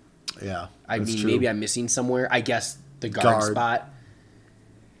 Yeah, I that's mean, true. maybe I'm missing somewhere. I guess the guard Guard. spot.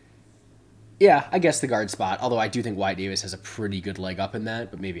 Yeah, I guess the guard spot. Although I do think Wyatt Davis has a pretty good leg up in that,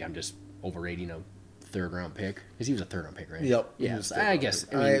 but maybe I'm just overrating a 3rd-round pick because he was a 3rd-round pick, right? Yep. Yeah, He was so third I round guess.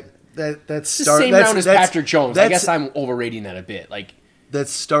 pick. I mean, that's it's the same round as Patrick Jones. I guess I'm overrating that a bit. Like,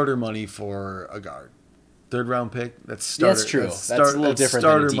 that's starter money for a guard. 3rd-round pick. That's starter. that's true. That's, a little that's different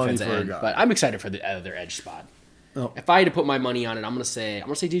than a starter money defensive for a end. guard. But I'm excited for the other edge spot. Oh. If I had to put my money on it, I'm gonna say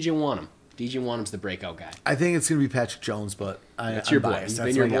DJ Wanham. DJ Wanham's the breakout guy. I think it's gonna be Patrick Jones, but That's I'm your boy. biased. He's That's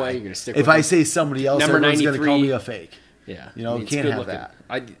been your my boy. guy. You're gonna stick If with I him. say somebody else, Number everyone's gonna 93. call me a fake. Yeah, You know, it's can't good have looking.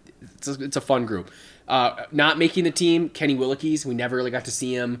 that. It's a fun group. Not making the team, Kenny Willekes. We never really got to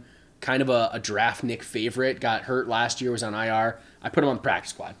see him. Kind of a draft Nick favorite. Got hurt last year. Was on IR. I put him on the practice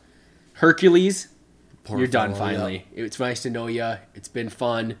squad. Hercules, Poor you're done fellow, finally. It's nice to know you. It's been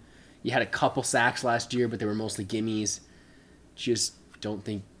fun. You had a couple sacks last year, but they were mostly gimmies. Just don't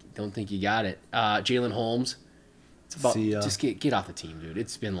think you got it. Jalen Holmes. It's about See ya. just get off the team, dude.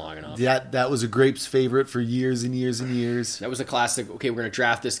 It's been long enough. That was a Grapes favorite for years and years and years. That was a classic. Okay, we're gonna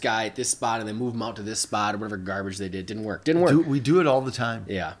draft this guy at this spot and then move him out to this spot or whatever garbage they did. Didn't work. We do it all the time.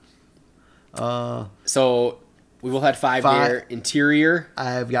 Yeah. So we both had five there. Interior,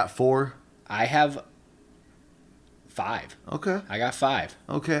 I've got 4. I have 5. Okay. I got 5.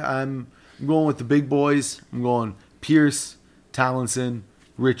 Okay. I'm going with the big boys. I'm going Pierce, Tomlinson,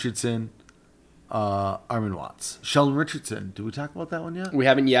 Richardson, Armin Watts. Sheldon Richardson. Did we talk about that one yet? We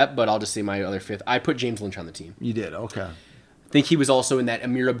haven't yet, but I'll just say my other 5th. I put James Lynch on the team. You did. Okay. I think he was also in that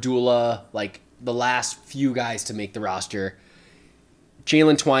Amir Abdullah, like the last few guys to make the roster.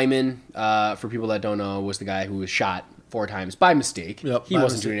 Jalen Twyman, for people that don't know, was the guy who was shot 4 times by mistake. Yep, He by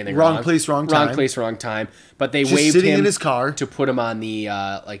wasn't mistake. doing anything Wrong wrong. place, wrong time. Wrong place, wrong time. But they Just waived sitting him in his car. to put him on the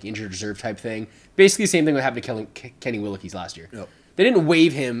like injured reserve type thing. Basically, the same thing that happened to Kenny Willekes last year. Yep. They didn't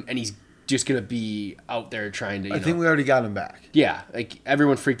waive him, and he's just gonna be out there trying to. I think we already got him back. Yeah, like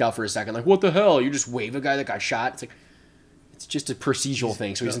everyone freaked out for a second. Like, what the hell? You just waive a guy that got shot? It's like it's just a procedural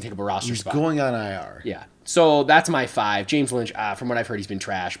thing, so he doesn't take up a roster He's spot. going on IR. Yeah. So that's my 5. James Lynch, from what I've heard, he's been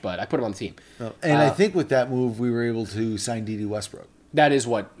trash, but I put him on the team. And I think with that move, we were able to sign D.D. Westbrook. That is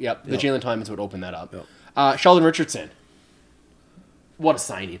what, the Yep. Jalen Tymans would open that up. Yep. Sheldon Richardson. What a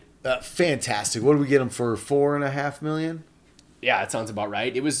signing. Fantastic. What did we get him for? $4.5 million? Yeah, it sounds about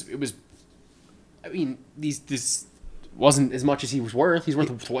right. It was. I mean, this wasn't as much as he was worth. He's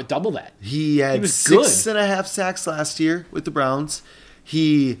worth double that. He had was 6.5 sacks last year with the Browns.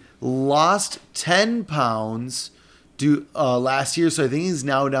 He lost 10 pounds last year, so I think he's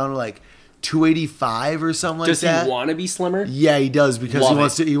now down to like 285 or something Does like that. he want to be slimmer? Yeah, he does because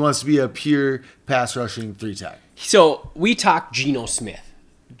Love he wants to be a pure pass rushing 3-tech. So we talked Geno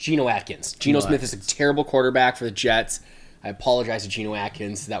Atkins. Geno Smith is a Atkins. terrible quarterback for the Jets. I apologize to Geno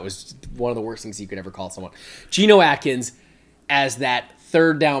Atkins. That was one of the worst things you could ever call someone. Geno Atkins as that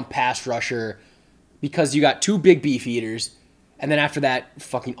 3rd down pass rusher because you got 2 big beef eaters, and then after that,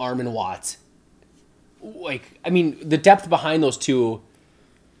 fucking Armin Watts. Like, I mean, the depth behind those two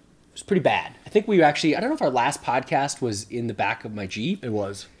was pretty bad. I think we actually, I don't know if our last podcast was in the back of my Jeep. It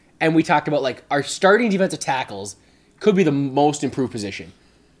was. And we talked about, like, our starting defensive tackles could be the most improved position.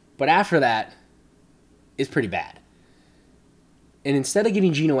 But after that, it's pretty bad. And instead of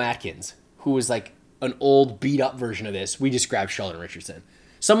getting Geno Atkins, who was like an old, beat-up version of this, we just grabbed Sheldon Richardson.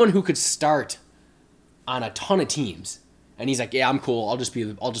 Someone who could start on a ton of teams. And he's like, yeah, I'm cool. I'll just be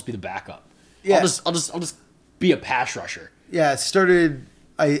the backup. Yeah. I'll just be a pass rusher. Yeah, it started.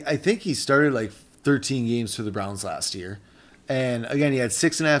 I think he started like 13 games for the Browns last year, and again he had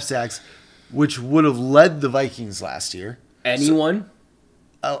 6.5 sacks. which would have led the Vikings last year. Anyone?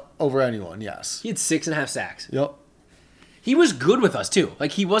 Over anyone, yes. He had 6.5 sacks. Yep. He was good with us, too.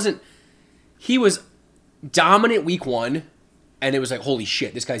 Like, he was dominant week 1, and it was like, holy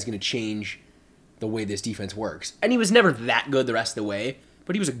shit, this guy's going to change the way this defense works. And he was never that good the rest of the way,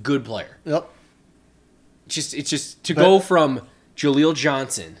 but he was a good player. Yep. It's just to go from Jaleel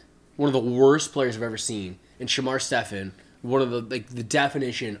Johnson, one of the worst players I've ever seen, and Shamar Stephen, one of the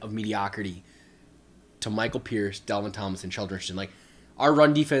definition of mediocrity, to Michael Pierce, Dalvin Tomlinson, Sheldon Richardson. Like, our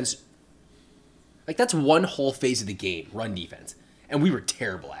run defense, like, that's one whole phase of the game, run defense. And we were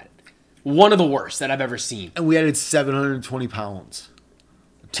terrible at it. One of the worst that I've ever seen. And we added 720 pounds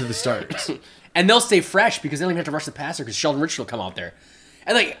to the starters. And they'll stay fresh because they don't even have to rush the passer because Sheldon Richardson will come out there.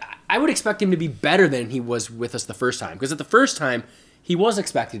 And, like, I would expect him to be better than he was with us the first time. Because at the first time, he was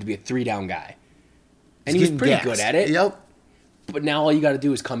expected to be a 3-down guy. And he was pretty good at it. Yep. But now all you got to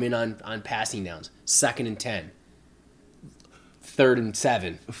do is come in on passing downs. 2nd and 10. 3rd and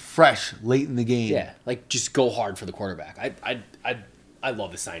 7. Fresh, late in the game. Yeah, like just go hard for the quarterback. I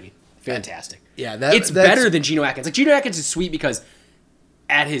love the signing. Fantastic. Yeah, it's better than Geno Atkins. Like, Geno Atkins is sweet because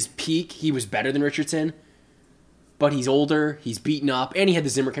at his peak he was better than Richardson, but he's older, he's beaten up, and he had the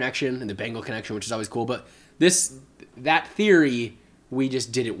Zimmer connection and the Bengal connection, which is always cool. But that theory, we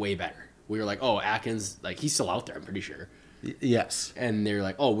just did it way better. We were like, oh, Atkins, like, he's still out there, I'm pretty sure. Yes. And they're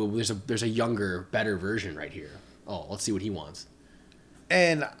like, oh, well, there's a younger, better version right here. Oh, let's see what he wants.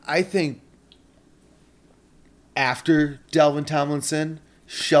 And I think after Dalvin Tomlinson,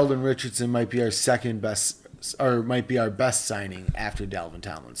 Sheldon Richardson might be our second best, or might be our best signing after Dalvin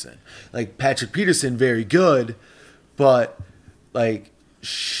Tomlinson. Like, Patrick Peterson, very good, but like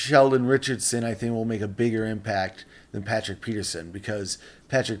Sheldon Richardson, I think will make a bigger impact than Patrick Peterson, because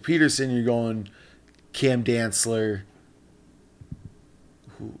Patrick Peterson, you're going Cam Dantzler,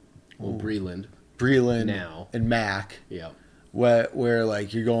 Breland now, and Mack. Yeah. Where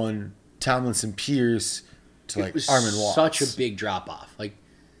like you're going Tomlinson, Pierce to like Armin Watts. Such a big drop off. Like,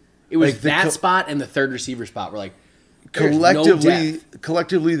 it was like that spot and the third receiver spot were like collectively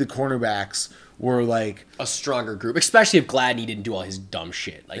the cornerbacks were like a stronger group, especially if Gladney didn't do all his dumb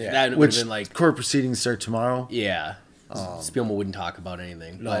shit. Like, that would have been like court proceedings start tomorrow. Yeah. Spielman wouldn't talk about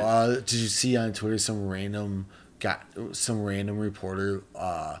anything. No, did you see on Twitter some random reporter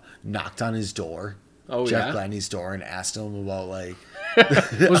knocked on his door? Oh, Jeff Gladney's door, and asked him about like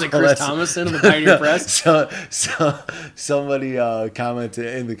was it Chris Thomason of the Pioneer Press? So somebody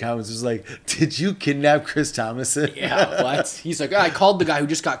commented in the comments, was like, "Did you kidnap Chris Thomason?" Yeah, what? He's like, I called the guy who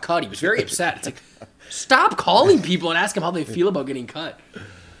just got cut. He was very upset. It's like, stop calling people and ask them how they feel about getting cut.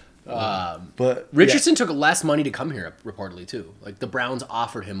 But Richardson took less money to come here, reportedly, too. Like, the Browns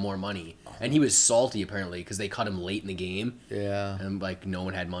offered him more money, and he was salty, apparently, because they cut him late in the game. Yeah. And, like, no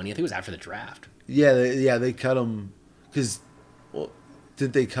one had money. I think it was after the draft. Yeah, they cut him because,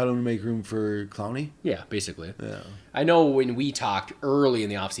 did they cut him to make room for Clowney? Yeah, basically. Yeah. I know when we talked early in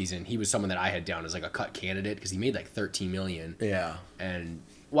the offseason, he was someone that I had down as, like, a cut candidate because he made, like, $13 million. Yeah. And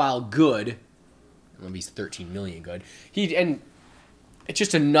while good, I don't know if he's $13 million good, and it's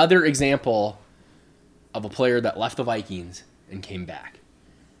just another example of a player that left the Vikings and came back.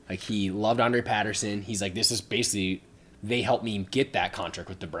 Like, he loved Andre Patterson. He's like, this is basically, they helped me get that contract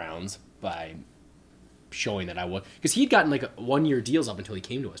with the Browns by showing that I was, because he'd gotten like 1-year deals up until he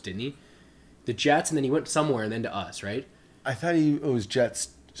came to us, didn't he? The Jets, and then he went somewhere and then to us, right? I thought it was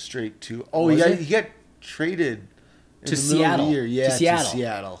Jets straight to. Oh, he got traded to Seattle. Yeah, to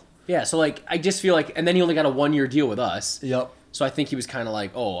Seattle. Yeah, so like, I just feel like, and then he only got a 1-year deal with us. Yep. So I think he was kind of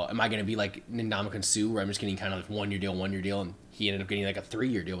like, oh, am I going to be like Ndamukong Suh, where I'm just getting kind of like 1-year deal, and he ended up getting like a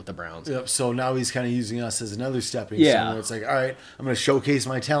 3-year deal with the Browns. Yep. So now he's kind of using us as another stepping stone. Where it's like, all right, I'm going to showcase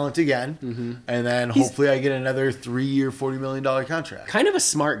my talent again, and then hopefully I get another 3-year, $40 million contract. Kind of a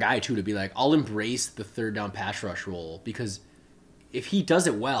smart guy too, to be like, I'll embrace the third down pass rush role, because if he does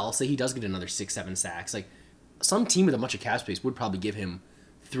it well, say he does get another 6-7 sacks, like some team with a bunch of cap space would probably give him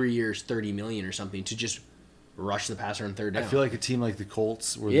 3 years, $30 million or something to just rush the passer on third down. I feel like a team like the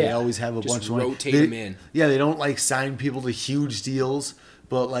Colts, where they always have a bunch of money. Rotate them in. Yeah, they don't like sign people to huge deals,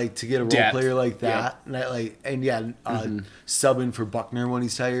 but like to get a role player like that, and sub in for Buckner when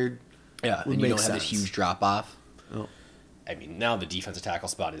he's tired. Yeah, and you don't have this huge drop off. Oh. I mean, now the defensive tackle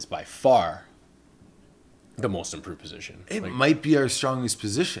spot is by far the most improved position. It might be our strongest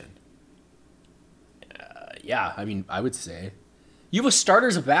position. Yeah, I mean, I would say you have a starter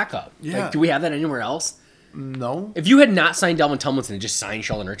as a backup. Yeah. Like, do we have that anywhere else? No. If you had not signed Dalvin Tomlinson and just signed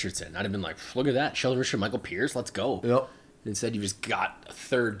Sheldon Richardson, I'd have been like, look at that. Sheldon Richardson, Michael Pierce, let's go. Yep. Instead, you just got a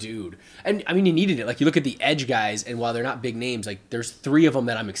third dude. And, I mean, you needed it. Like, you look at the edge guys, and while they're not big names, like, there's 3 of them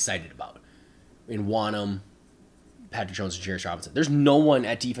that I'm excited about. in Wanham, Patrick Jones, and Jarris Robinson. There's no one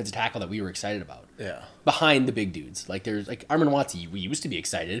at defensive tackle that we were excited about. Yeah. Behind the big dudes. Like, there's, like, Armin Watts, we used to be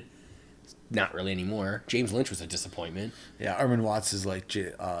excited. Not really anymore. James Lynch was a disappointment. Yeah, Armin Watts is like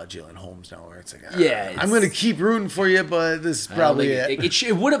Jalen Holmes now, where it's like, Yeah, I'm going to keep rooting for you, but this is probably it.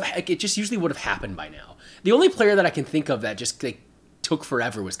 It would have. It just usually would have happened by now. The only player that I can think of that just like took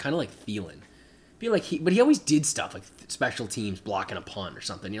forever was kind of like Thielen. But he always did stuff like special teams, blocking a punt or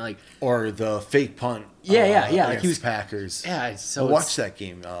something. You're like, or the fake punt. Yeah. Like against he was Packers. Yeah, so I watched that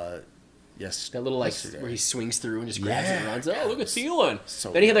game. Yes, that little like yesterday. where he swings through and just grabs it and runs. Oh, look at Thielen.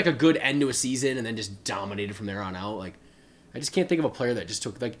 So then he had like a good end to a season and then just dominated from there on out. Like, I just can't think of a player that just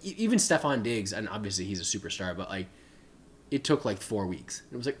took like even Stephon Diggs, and obviously he's a superstar, but like it took like 4 weeks.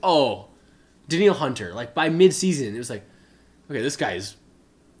 It was like, oh, Danielle Hunter. Like by mid-season, it was like, okay, this guy is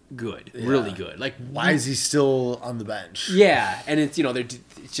good, really good. Like, why is he still on the bench? Yeah, and it's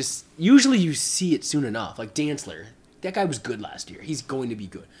it's just usually you see it soon enough. Like Dantzler, that guy was good last year. He's going to be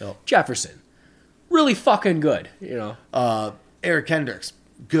good. Yep. Jefferson, really fucking good. Eric Kendricks,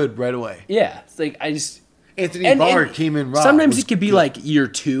 good right away. Yeah, it's like I just Anthony Barr came in raw. Sometimes it could be like year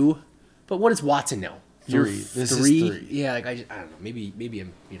 2, but what is Watson now? 3. This is 3. Yeah, like I don't know. Maybe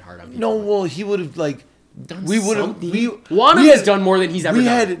I'm being hard on people. No, well, he would have like. Done We would have. something. Wanham has done more than he's ever We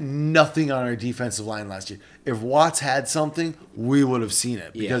done. had nothing on our defensive line last year. If Watts had something, we would have seen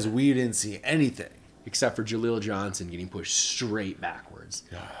it because we didn't see anything. Except for Jaleel Johnson getting pushed straight backwards.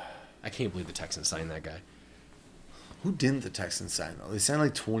 I can't believe the Texans signed that guy. Who didn't the Texans sign though? They signed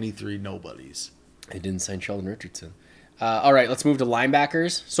like 23 nobodies. They didn't sign Sheldon Richardson. All right, let's move to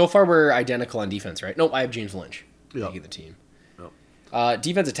linebackers. So far, we're identical on defense, right? Nope, I have James Lynch making the team. Yep.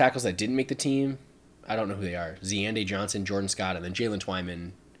 Defensive tackles that didn't make the team, I don't know who they are. Ziande Johnson, Jordan Scott, and then Jalen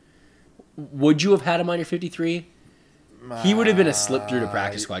Twyman. Would you have had him on your 53? He would have been a slip through to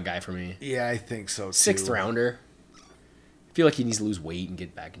practice squad guy for me. Yeah, I think so too. 6th rounder. I feel like he needs to lose weight and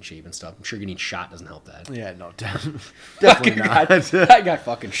get back in shape and stuff. I'm sure getting shot doesn't help that. Yeah, no, definitely not. I got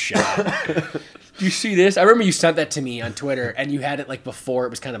fucking shot. Do you see this? I remember you sent that to me on Twitter, and you had it like before it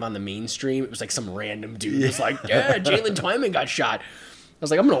was kind of on the mainstream. It was like some random dude was like, yeah, Jalen Twyman got shot. I was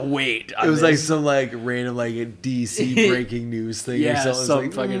like, I'm going to wait. It was like some like random like DC breaking news thing or something. Some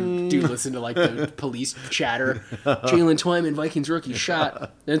like, fucking dude listened to like the police chatter. Jalen Twyman, Vikings rookie, shot.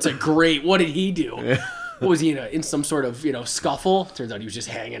 And it's like, great, what did he do? What was he in some sort of scuffle? Turns out he was just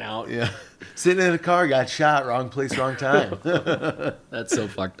hanging out. Yeah, sitting in a car, got shot, wrong place, wrong time. That's so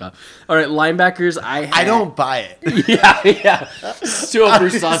fucked up. All right, linebackers. I don't buy it. Yeah.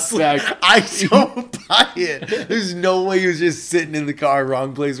 Super suspect. I don't buy it. There's no way he was just sitting in the car,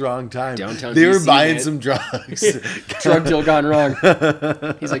 wrong place, wrong time. Downtown they were DC, buying man. some drugs. Drug deal gone wrong.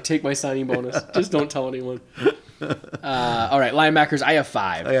 He's like, take my signing bonus. Just don't tell anyone. All right, linebackers. I have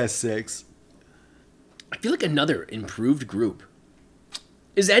 5. I got 6. I feel like another improved group.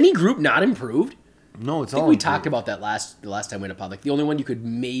 Is any group not improved? No, it's I think all we improved. talked about that the last time we had a pod. Like the only one you could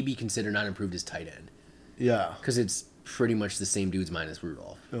maybe consider not improved is tight end. Yeah. Because it's pretty much the same dudes minus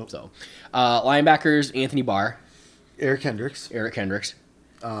Rudolph. Yep. So, linebackers, Anthony Barr. Eric Hendricks.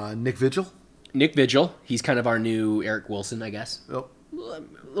 Nick Vigil. Nick Vigil. He's kind of our new Eric Wilson, I guess. Yep.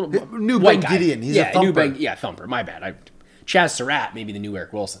 Little New white Ben guy. Gideon. He's a thumper. Thumper. My bad. Chaz Surratt, maybe the new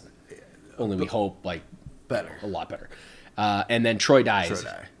Eric Wilson. Only we hope like better. a lot better. And then Troy Dye.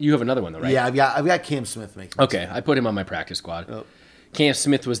 You have another one though, right? Yeah, I've got Cam Smith making. Okay, I put him on my practice squad. Yep. Cam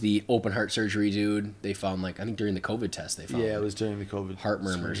Smith was the open heart surgery dude. They found I think during the COVID test they found. Yeah, it was during the COVID heart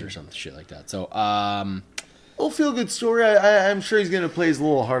murmurs or some shit like that. So, feel good story. I'm sure he's gonna play his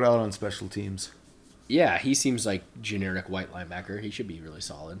little heart out on special teams. yeah, he seems like generic white linebacker. He should be really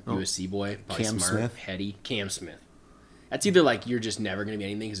solid. USC boy, probably Cam smart, Smith? heady. Cam Smith. That's either like you're just never gonna be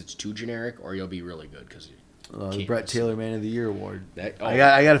anything because it's too generic, or you'll be really good because. The Brett Taylor Man of the Year award. I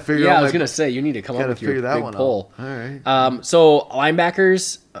got to figure out. Yeah, I was gonna say you need to come up with your that big one poll. Out. All right. So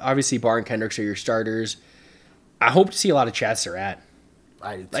linebackers, obviously Barr and Kendricks are your starters. I hope to see a lot of Chaz Surratt.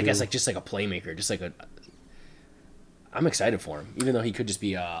 I guess just like a playmaker, just like a. I'm excited for him, even though he could just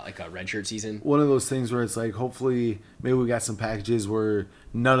be like a redshirt season. One of those things where it's like, hopefully, maybe we got some packages where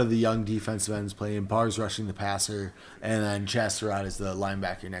none of the young defensive ends playing. Barr's rushing the passer, and then Chaz Surratt is the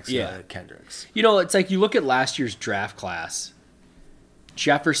linebacker next to Kendricks. It's like you look at last year's draft class.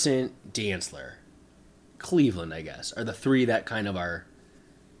 Jefferson, Dantzler, Cleveland, I guess, are the 3 that kind of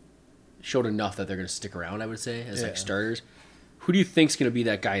showed enough that they're going to stick around. I would say as like starters. Who do you think's going to be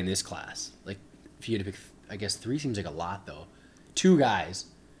that guy in this class? Like, if you had to pick. I guess 3 seems like a lot, though. 2 guys.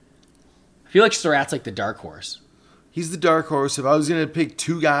 I feel like Surratt's like the dark horse. He's the dark horse. If I was going to pick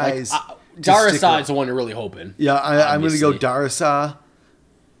 2 guys... Darrisaw is the one you're really hoping. Yeah, I'm going to go Darrisaw.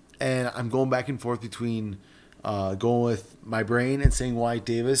 and I'm going back and forth between going with my brain and saying Wyatt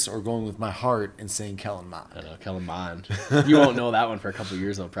Davis or going with my heart and saying Kellen Mond. I don't know, Kellen Mond. You won't know that one for a couple of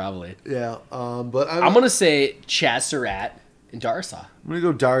years, though, probably. Yeah, but I'm going to say Chaz Surratt and Darsaw. I'm going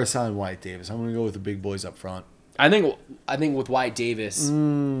to go Darsaw and Wyatt Davis. I'm going to go with the big boys up front. I think with Wyatt Davis,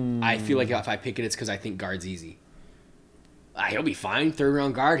 I feel like if I pick it's because I think guard's easy. He'll be fine.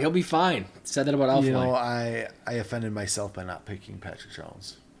 Third-round guard, he'll be fine. Said that about Alfred. You know, I offended myself by not picking Patrick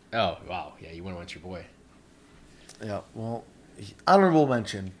Jones. Oh, wow. Yeah, you wouldn't want your boy. Yeah, well, honorable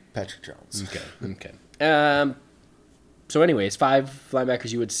mention, Patrick Jones. Okay. So anyways, 5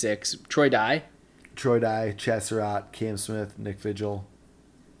 linebackers, you would 6. Troy Dye. Troy Dye, Chaz Surratt, Cam Smith, Nick Vigil,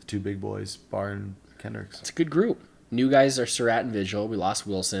 the 2 big boys, Barr Kendricks. It's a good group. New guys are Surratt and Vigil. We lost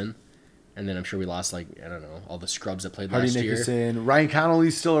Wilson. And then I'm sure we lost, I don't know, all the scrubs that played Hardy last year. Nickerson. Ryan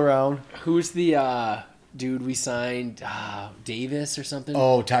Connolly's still around. Who's the dude we signed? Davis or something?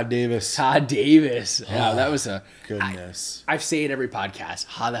 Oh, Todd Davis. Todd Davis. Yeah, that was a... Goodness. I say it every podcast.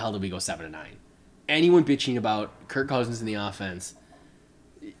 How the hell did we go 7-9? Anyone bitching about Kirk Cousins in the offense?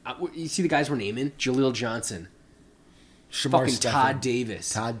 You see the guys we're naming? Jaleel Johnson. Shamar Fucking Stephen. Todd Davis.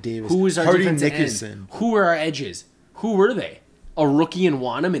 Todd Davis. Who was our Hardy defensive Nickerson. end? Who were our edges? Who were they? A rookie in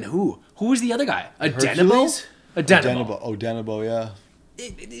Wanham and who? Who was the other guy? Hercules? Denebo. Oh, Denebo, yeah.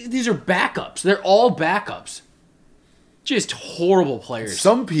 These are backups. They're all backups. Just horrible players.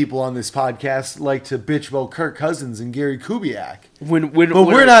 Some people on this podcast like to bitch about Kirk Cousins and Gary Kubiak. But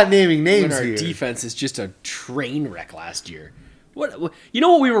we're not naming names when our here. defense is just a train wreck last year. What you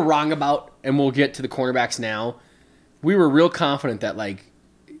know what we were wrong about, and we'll get to the cornerbacks now. We were real confident that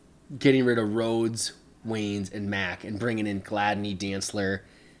getting rid of Rhodes, Waynes, and Mack, and bringing in Gladney, Dantzler,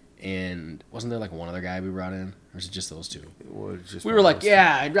 and wasn't there one other guy we brought in, or was it just those 2? We were like,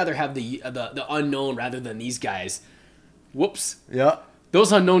 yeah, I'd rather have the unknown rather than these guys. Whoops. Yeah.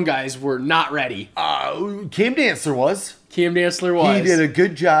 Those unknown guys were not ready. Cam Dantzler was. Cam Dantzler was. He did a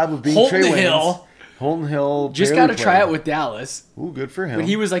good job of being Holton Trey Hill. Waynes. Holton Hill Just got to try it with Dallas. Ooh, good for him. But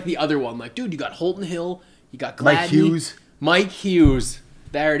he was the other one. Dude, you got Holton Hill. You got Gladney. Mike Hughes. Mike Hughes.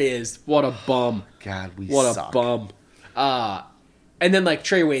 There it is. What a bum. God, what suck. a bum. And then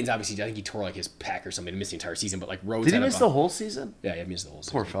Trey Waynes, obviously, I think he tore his pec or something and missed the entire season. But Rhodes did he had miss the whole season? Yeah, he missed the whole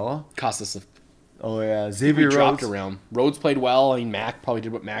season. Poor fella. Cost us Oh yeah, Xavier Rhodes dropped around. Rhodes played well. I mean, Mack probably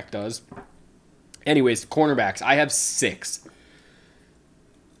did what Mack does. Anyways, cornerbacks. I have 6.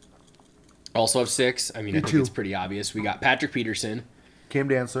 Also have 6. I mean, I think it's pretty obvious. We got Patrick Peterson, Cam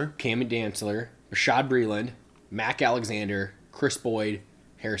Dantzler, Rashad Breeland, Mac Alexander, Chris Boyd,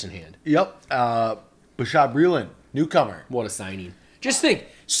 Harrison Hand. Yep. Bashad Breeland, newcomer. What a signing. Just think,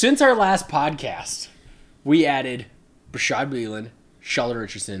 since our last podcast, we added Bashad Breeland, Sheldon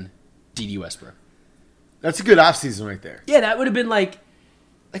Richardson, D.D. Westbrook. That's a good offseason right there. Yeah, that would have been like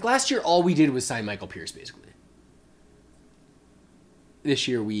last year, all we did was sign Michael Pierce, basically. This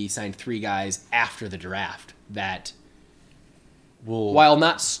year, we signed 3 guys after the draft that, while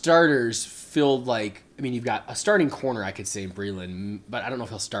not starters, filled you've got a starting corner, I could say, in Breeland, but I don't know if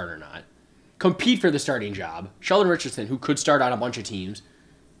he'll start or not. Compete for the starting job. Sheldon Richardson, who could start on a bunch of teams,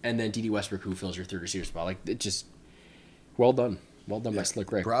 and then D.D. Westbrook, who fills your third receiver spot. It just, well done. Well done by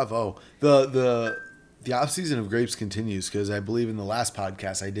Slick Rick. Bravo. The offseason of Grapes continues because I believe in the last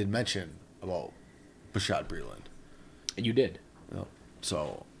podcast I did mention about Bashad Breeland. And you did. Yep.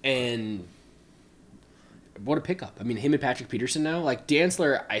 So. And what a pickup. I mean, him and Patrick Peterson now.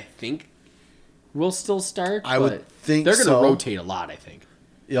 Dantzler, I think, will still start. I would think they're going to so. rotate a lot, I think.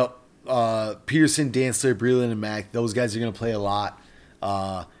 Yep. Peterson, Dantzler, Breeland, and Mack, those guys are going to play a lot.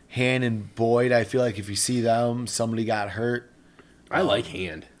 Han and Boyd, I feel like if you see them, somebody got hurt. I like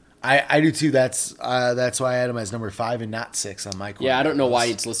Hand. I do too. That's why I had him as number 5 and not 6 on my. Yeah, I don't know why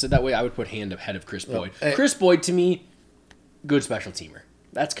it's listed that way. I would put Hand ahead of Chris Boyd. Chris Boyd, to me, good special teamer.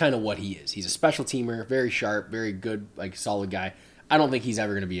 That's kind of what he is. He's a special teamer, very sharp, very good, solid guy. I don't think he's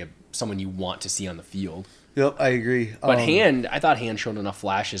ever going to be someone you want to see on the field. Yep, I agree. But I thought Hand showed enough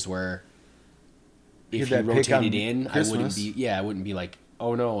flashes where if he rotated in, I wouldn't be like,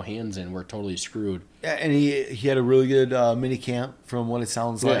 oh no, Hand's in, we're totally screwed. Yeah, and he had a really good mini camp from what it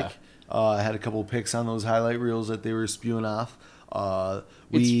sounds like. Had a couple picks on those highlight reels that they were spewing off.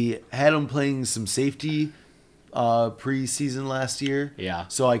 We had him playing some safety preseason last year. Yeah.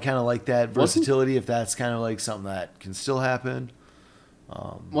 So I kind of like that versatility if that's kind of something that can still happen.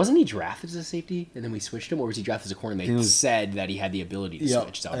 Wasn't he drafted as a safety and then we switched him, or was he drafted as a corner and they said that he had the ability to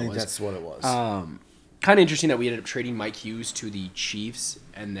switch? I think that's what it was. Kind of interesting that we ended up trading Mike Hughes to the Chiefs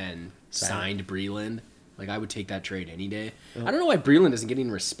and then signed Breeland. I would take that trade any day. I don't know why Breeland isn't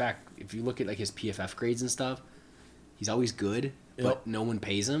getting respect. If you look at his PFF grades and stuff, he's always good. but no one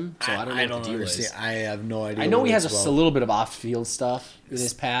pays him. So I don't know what the deal is. I have no idea. I know he has a little bit of off-field stuff in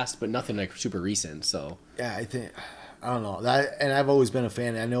his past, but nothing like super recent. So yeah, I don't know that, and I've always been a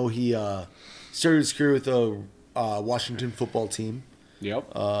fan. I know he started his career with the Washington football team.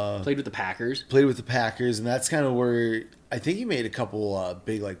 Yep. Played with the Packers. And that's kind of where I think he made a couple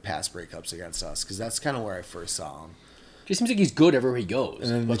big like pass breakups against us because that's kind of where I first saw him. Just seems like he's good everywhere he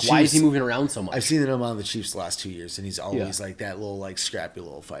goes. Like, why is he moving around so much? I've seen him on the Chiefs the last 2 years, and he's always like that little like scrappy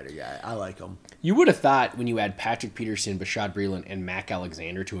little fighter guy. I like him. You would have thought when you add Patrick Peterson, Bashad Breeland, and Mac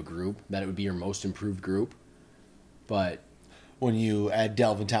Alexander to a group that it would be your most improved group, but when you add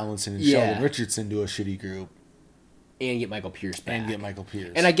Dalvin Tomlinson and Sheldon Richardson to a shitty group. And get Michael Pierce back.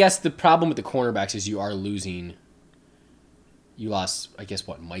 And I guess the problem with the cornerbacks is you are losing. You lost, I guess,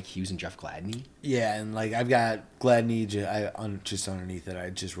 Mike Hughes and Jeff Gladney? Yeah, and like I've got Gladney just underneath it. I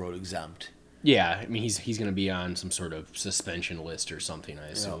just wrote exempt. Yeah, I mean, he's going to be on some sort of suspension list or something, I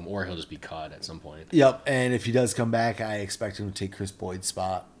assume. Yep. Or he'll just be cut at some point. Yep, and if he does come back, I expect him to take Chris Boyd's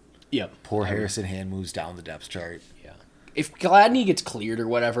spot. Yep. Poor Harrison Hand moves down the depth chart. Yeah. If Gladney gets cleared or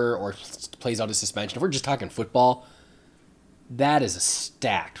whatever, or plays out his suspension, if we're just talking football, that is a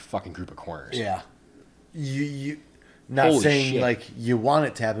stacked fucking group of corners. Yeah. You not saying shit. Like you want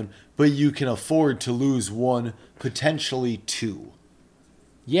it to happen, but you can afford to lose one, potentially two.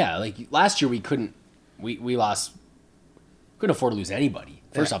 Yeah, like last year we couldn't afford to lose anybody.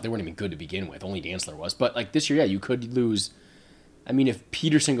 First off, they weren't even good to begin with. Only Dantzler was. But like this year, you could lose. I mean, if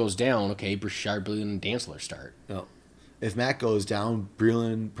Peterson goes down, okay, Bashard Breeland and Dantzler start. No. If Matt goes down,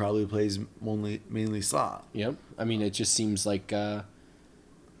 Breeland probably plays mainly slot. Yep. I mean, it just seems like... And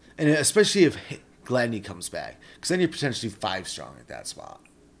especially if Gladney comes back. Because then you're potentially 5 strong at that spot.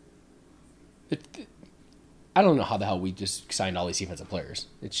 I don't know how the hell we just signed all these defensive players.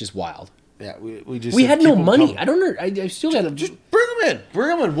 It's just wild. Yeah, we had no money. I don't know. I still got to... Just bring them in. Bring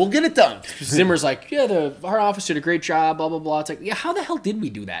them in. We'll get it done. Zimmer's like, yeah, our office did a great job, blah, blah, blah. It's like, yeah, how the hell did we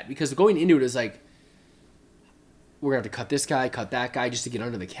do that? Because going into it is like... We're going to have to cut this guy, cut that guy, just to get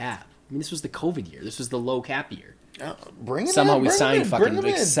under the cap. I mean, this was the COVID year. This was the low cap year. Somehow we signed fucking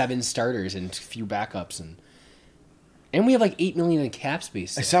like 7 starters and a few backups, and we have like $8 million in cap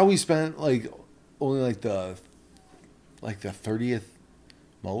space. I saw we spent like only like the 30th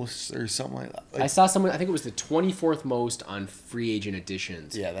most or something like that. Like, I saw someone. I think it was the 24th most on free agent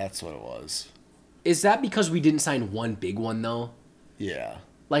additions. Yeah, that's what it was. Is that because we didn't sign one big one though? Yeah.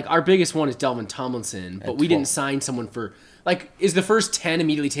 Like, our biggest one is Dalvin Tomlinson, but we didn't sign someone for... Like, is the first 10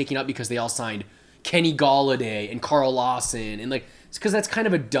 immediately taken up because they all signed Kenny Golladay and Carl Lawson? And, like, it's because that's kind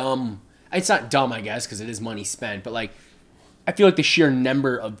of a dumb... It's not dumb, I guess, because it is money spent, but, like, I feel like the sheer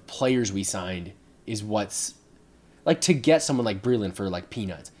number of players we signed is what's... Like, to get someone like Breeland for, like,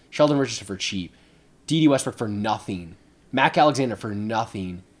 peanuts, Sheldon Richardson for cheap, D.D. Westbrook for nothing, Mac Alexander for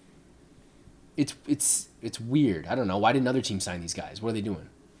nothing. It's weird. I don't know. Why didn't other teams sign these guys? What are they doing?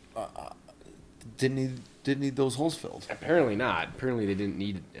 Didn't need those holes filled. Apparently not. Apparently they didn't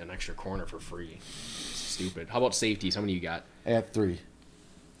need an extra corner for free. It's stupid. How about safeties? How many you got? I got 3.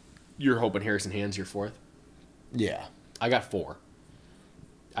 You're hoping Harrison Hand's your 4th? Yeah. I got 4.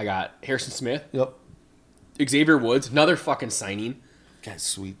 I got Harrison Smith. Yep. Xavier Woods. Another fucking signing. Guy's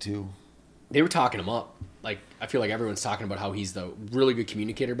sweet too. They were talking him up. Like, I feel like everyone's talking about how he's the really good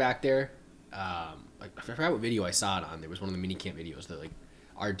communicator back there. Like, I forgot what video I saw it on. There was one of the minicamp videos that, like,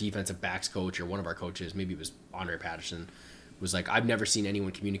 our defensive backs coach or one of our coaches, maybe it was Andre Patterson, was like, I've never seen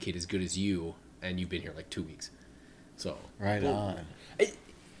anyone communicate as good as you, and you've been here like 2 weeks. So right on.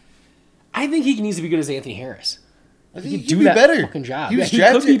 I think he needs to be good as Anthony Harris. I think he could be better. Fucking job. He was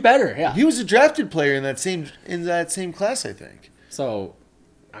drafted. He could be better. Yeah, he was a drafted player in that same class, I think. So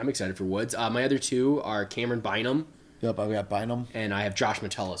I'm excited for Woods. My other 2 are Cameron Bynum. Yep, I've got Bynum. And I have Josh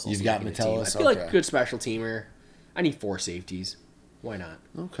Metellus. You've got Metellus. I feel like good special teamer. I need 4 safeties. Why not?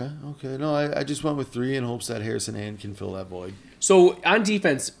 Okay. No, I just went with 3 in hopes that Harrison Hand can fill that void. So on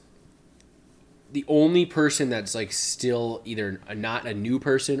defense, the only person that's like still either not a new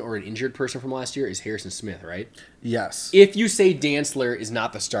person or an injured person from last year is Harrison Smith, right? Yes. If you say Dantzler is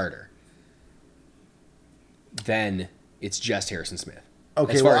not the starter, then it's just Harrison Smith.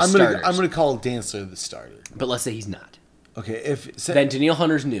 Okay, well, I'm gonna call Dantzler the starter. But let's say he's not. Okay, then Danielle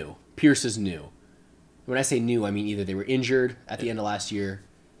Hunter's new. Pierce is new. When I say new, I mean either they were injured at the end of last year,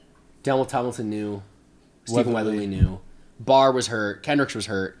 Delmo Tomlinson new, Stephen Weatherly new, Barr was hurt, Kendricks was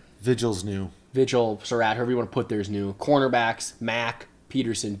hurt, Vigil's new, Surratt, whoever you want to put there is new. Cornerbacks, Mack,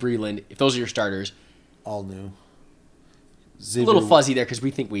 Peterson, Breeland. If those are your starters, all new. A little fuzzy there because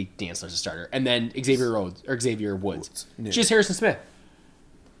we think Dantzler's a starter, and then Xavier Woods, new. Just Harrison Smith.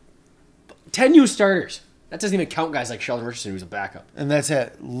 10 new starters. That doesn't even count guys like Sheldon Richardson, who's a backup. And that's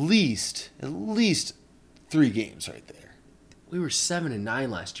at least 3 games right there. We were 7-9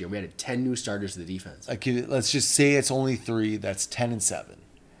 last year. We had 10 new starters to the defense. Let's just say it's only 3. That's 10-7.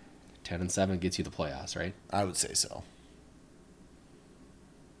 10-7 gets you the playoffs, right? I would say so.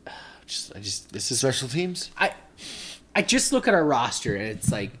 This is Special teams? I just look at our roster and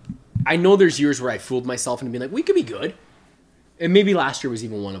it's like, I know there's years where I fooled myself and being like, we could be good. And maybe last year was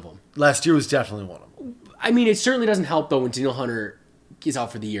even one of them. Last year was definitely one of them. I mean, it certainly doesn't help though when Daniel Hunter is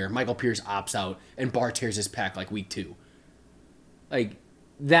out for the year, Michael Pierce opts out, and Barr tears his pec like week 2. Like,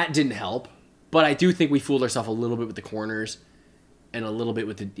 that didn't help. But I do think we fooled ourselves a little bit with the corners and a little bit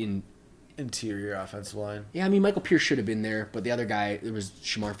with the Interior offensive line. Yeah, I mean, Michael Pierce should have been there, but the other guy, it was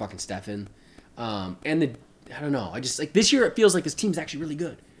Shamar fucking Stephen. I don't know. I just, like, this year it feels like this team's actually really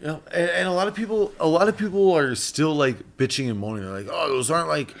good. Yeah, and a lot of people are still like bitching and moaning. They're like, "Oh, those aren't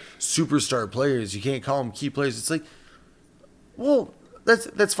like superstar players. You can't call them key players." It's like, well,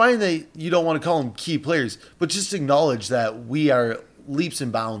 that's fine that you don't want to call them key players, but just acknowledge that we are leaps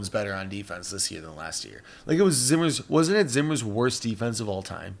and bounds better on defense this year than last year. Like it was wasn't it Zimmer's worst defense of all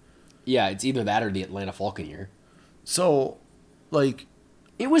time? Yeah, it's either that or the Atlanta Falcon year. So, like,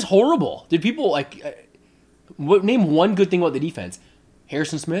 it was horrible. Did people like name one good thing about the defense?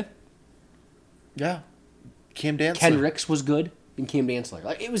 Harrison Smith, yeah, Cam Dantzler. Ken Ricks was good, and Cam Dantzler.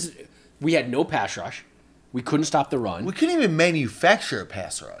 Like it was, we had no pass rush. We couldn't stop the run. We couldn't even manufacture a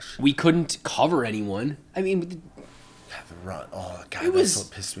pass rush. We couldn't cover anyone. I mean, God, the run. Oh God, that's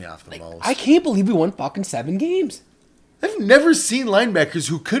what pissed me off the most. I can't believe we won fucking 7 games. I've never seen linebackers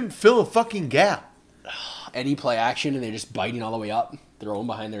who couldn't fill a fucking gap. Any play action and they're just biting all the way up, throwing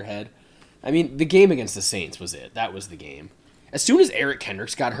behind their head. I mean, the game against the Saints was it. That was the game. As soon as Eric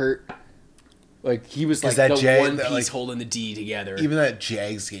Kendricks got hurt, like he was like the one piece holding the D together. Even that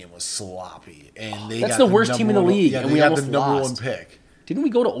Jags game was sloppy, and that's the worst team in the league, and we almost the number lost. 1 pick. Didn't we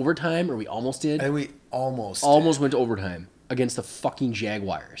go to overtime, or we almost did? And we almost went to overtime against the fucking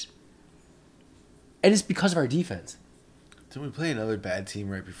Jaguars, and it's because of our defense. Didn't we play another bad team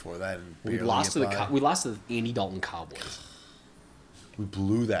right before that? And we lost to the Andy Dalton Cowboys. We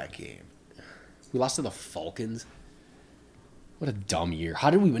blew that game. We lost to the Falcons. What a dumb year. How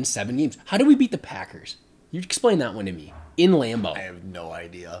did we win 7 games? How did we beat the Packers? You explain that one to me. In Lambeau. I have no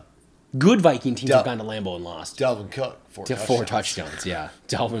idea. Good Viking teams have gone to Lambeau and lost. Delvin Cook, 4 touchdowns, yeah.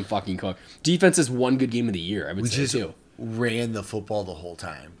 Delvin fucking Cook. Defense is one good game of the year, I would say, too. Ran the football the whole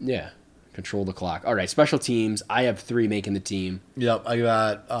time. Yeah. Control the clock. All right, special teams. I have 3 making the team. Yep, I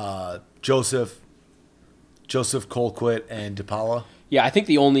got Joseph, Colquitt, and DePaula. Yeah, I think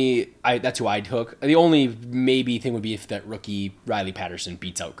that's who I took. The only maybe thing would be if that rookie Riley Patterson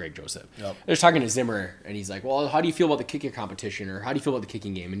beats out Greg Joseph. Yep. I was talking to Zimmer, and he's like, well, how do you feel about the kicking competition, or how do you feel about the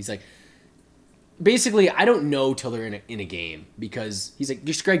kicking game? And he's like, basically, I don't know till they're in a game, because he's like,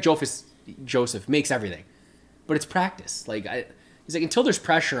 just Greg Joseph makes everything. But it's practice. Like he's like, until there's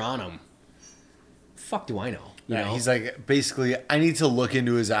pressure on him, fuck do I know? You know? He's like, basically, I need to look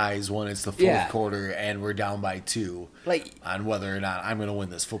into his eyes when it's the fourth quarter and we're down by 2, like, on whether or not I'm going to win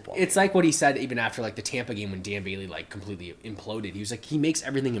this football It's game. like what he said even after like the Tampa game when Dan Bailey like completely imploded. He was like, he makes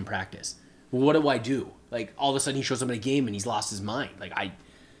everything in practice. Well, what do I do? Like, all of a sudden he shows up in a game and he's lost his mind. Like,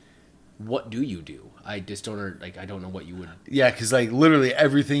 what do you do? I just don't, like, I don't know what you would. Yeah, because like literally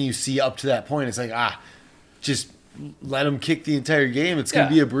everything you see up to that point, it's like, just let him kick the entire game. It's going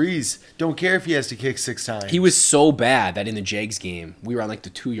to be a breeze. Don't care if he has to kick 6 times. He was so bad that in the Jags game, we were on like the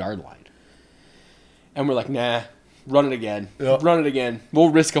 2-yard line. And we're like, nah, run it again. Yep. Run it again. We'll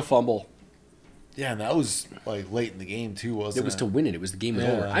risk a fumble. Yeah, and that was like late in the game too, wasn't it? It was to win it. It was the game was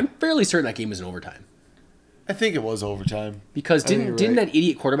Yeah. over. I'm fairly certain that game was in overtime. I think it was overtime. Because didn't right. that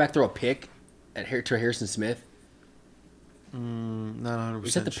idiot quarterback throw a pick to Harrison Smith? Not 100%. It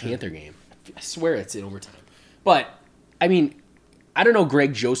was at the Panther game. I swear it's in overtime. But, I mean, I don't know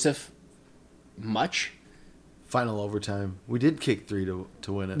Greg Joseph much. Final overtime. We did kick 3 to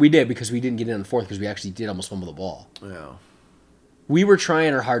win it. We did, because we didn't get in the 4th because we actually did almost fumble the ball. Yeah. We were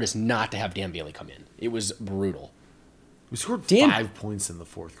trying our hardest not to have Dan Bailey come in. It was brutal. We scored 5 points in the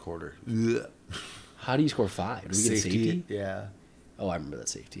 4th quarter. Ugh. How do you score 5? Did we get a safety? Yeah. Oh, I remember that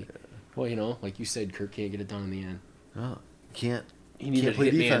safety. Yeah. Well, you know, like you said, Kirk can't get it done in the end. Oh, can't. He needed play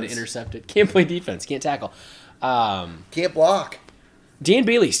a hitman defense. to intercept it. Can't play defense. Can't tackle. Can't block. Dan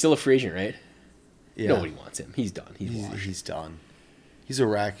Bailey's still a free agent, right? Yeah. Nobody wants him. He's done. He's done. He's a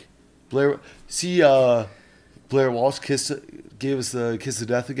wreck. Blair Walsh gave us the kiss of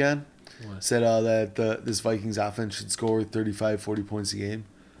death again. What? Said that this Vikings offense should score 35, 40 points a game.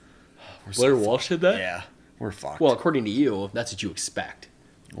 Blair Walsh said that? Yeah. We're fucked. Well, according to you, that's what you expect.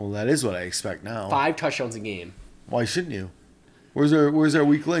 Well, that is what I expect now. 5 touchdowns a game. Why shouldn't you? Where's our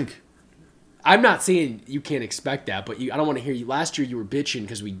weak link? I'm not saying you can't expect that, but I don't want to hear you. Last year you were bitching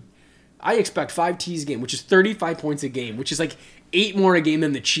because I expect 5 T's a game, which is 35 points a game, which is like 8 more a game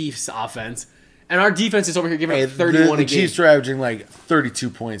than the Chiefs' offense. And our defense is over here giving up 31 a game. The Chiefs are averaging like 32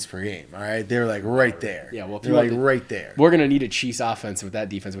 points per game, all right? They're like right there. Yeah, well, if they're like right there. We're going to need a Chiefs offense with that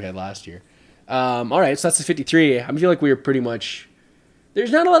defense we had last year. All right, so that's the 53. I feel like we were pretty much...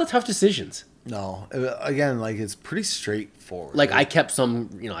 There's not a lot of tough decisions. No. Again, like it's pretty straightforward. Like I kept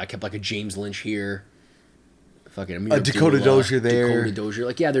I kept like a James Lynch here. Fucking a Dakota Dozier there. Dakota Dozier.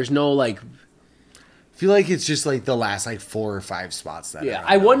 Like, yeah, there's no like... I feel like it's just like the last like 4 or 5 spots that. Yeah,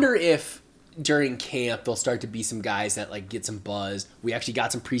 I wonder if during camp there'll start to be some guys that like get some buzz. We actually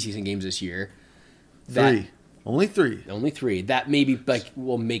got some preseason games this year. Only three. Only 3. That maybe like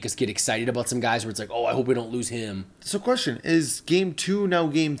will make us get excited about some guys where it's like, oh, I hope we don't lose him. So, question: is game 2 now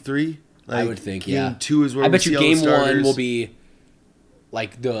game 3? Like, I would think, yeah. Game 2 is where I we bet see you all the game 1 starters. will be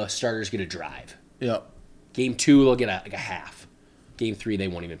like the starters get a drive. Yep. Game 2 they'll get like a half. Game 3 they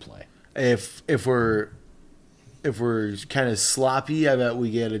won't even play. If we're kind of sloppy, I bet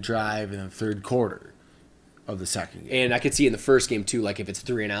we get a drive in the third quarter of the second game. And I could see in the first game too, like if it's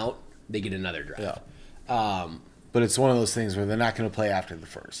 3 and out, they get another drive. Yeah. Yeah. But it's one of those things where they're not going to play after the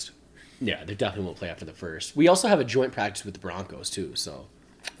first. Yeah, they definitely won't play after the first. We also have a joint practice with the Broncos too, so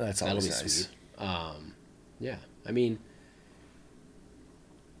That's that'll always be nice. sweet. Yeah, I mean,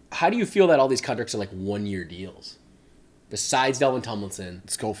 how do you feel that all these contracts are like 1-year deals? Besides Delvin Tomlinson,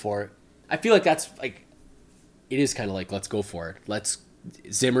 Let's go for it. I feel like that's like, it is kind of like, let's go for it.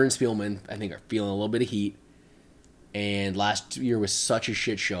 Zimmer and Spielman, I think, are feeling a little bit of heat. And last year was such a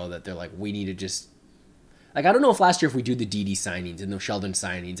shit show that they're like, we need to just, like, I don't know if last year if we do the DD signings and the Sheldon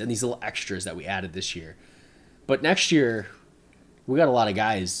signings and these little extras that we added this year. But next year, we got a lot of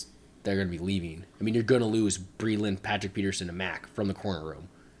guys that are going to be leaving. I mean, you're going to lose Breland, Patrick Peterson, and Mack from the corner room.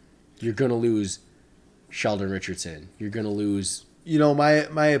 You're going to lose Sheldon Richardson. You're going to lose... You know,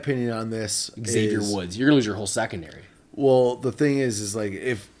 my opinion on this Xavier is, Woods. You're going to lose your whole secondary. Well, the thing is like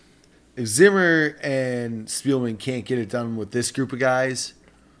if Zimmer and Spielman can't get it done with this group of guys,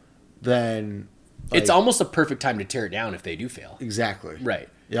 then It's almost a perfect time to tear it down if they do fail. Exactly. Right.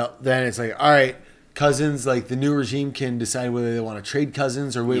 Yep. Then it's like, all right, Cousins, like the new regime can decide whether they want to trade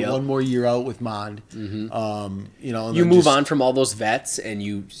Cousins or wait one more year out with Mond. Mm-hmm. And you move on from all those vets, and now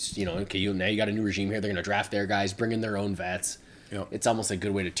you got a new regime here. They're going to draft their guys, bring in their own vets. Yep. It's almost a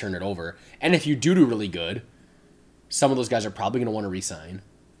good way to turn it over. And if you do really good, some of those guys are probably going to want to re-sign.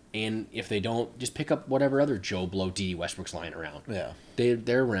 And if they don't, just pick up whatever other Joe Blow, D.D. Westbrook's lying around. Yeah.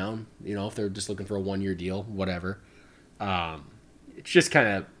 They're around, if they're just looking for a 1-year deal, whatever. It's just kind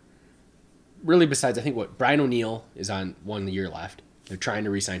of, really besides, I think Brian O'Neill is on 1 year left. They're trying to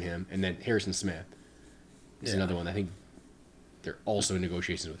re-sign him. And then Harrison Smith is another one. I think they're also in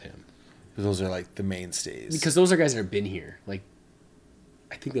negotiations with him. Those are like the mainstays. Because those are guys that have been here. Like,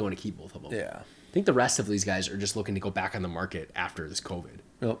 I think they want to keep both of them. Yeah. I think the rest of these guys are just looking to go back on the market after this COVID.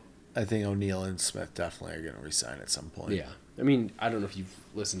 Yep. I think O'Neill and Smith definitely are going to resign at some point. Yeah. I mean, I don't know if you've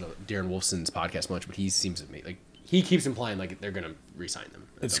listened to Darren Wolfson's podcast much, but he seems to make, he keeps implying they're going to resign them.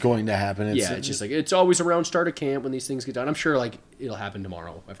 It's going to happen. It's just like, it's always around start of camp when these things get done. I'm sure it'll happen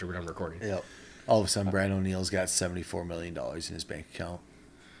tomorrow after we're done recording. Yep. All of a sudden, Brian O'Neill's got $74 million in his bank account.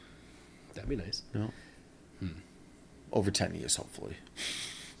 That'd be nice. No. Over 10 years, hopefully.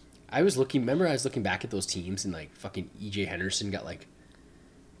 I was looking back at those teams and fucking E.J. Henderson got it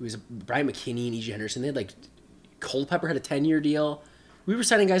was Brian McKinney and E.J. Henderson. They had Culpepper had a 10-year deal. We were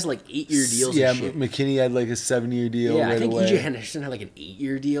signing guys to 8-year deals. Yeah, and shit. McKinney had a 7-year deal. Yeah, right I think away. E.J. Henderson had an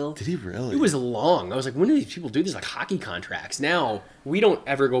 8-year deal. Did he really? It was long. I was like, when do these people do these hockey contracts? Now we don't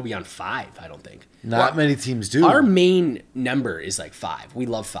ever go beyond 5. I don't think. Not many teams do. Our main number is 5. We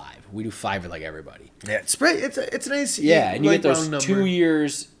love 5. We do 5 with everybody. Yeah, it's nice. Yeah, and you get those round 2 number.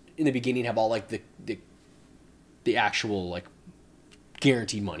 years in the beginning have all the actual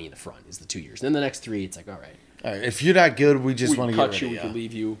guaranteed money in the front is the 2 years. And then the next 3, it's all right. All right, if you're not good, we just We want to can get cut rid you. of We can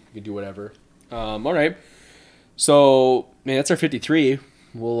leave you. We can do whatever. All right. So, man, that's our 53.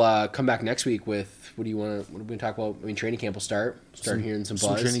 We'll come back next week with what are we going to talk about? I mean, training camp will start hearing some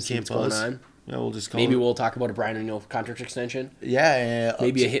buzz. training see camp what's buzz. going on. Yeah, we'll just call Maybe it. we'll talk about a Brian O'Neill contract extension. Yeah.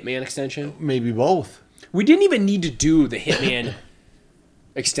 Maybe a Hitman extension. Maybe both. We didn't even need to do the Hitman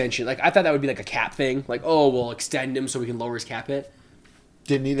extension. I thought that would be a cap thing. We'll extend him so we can lower his cap hit.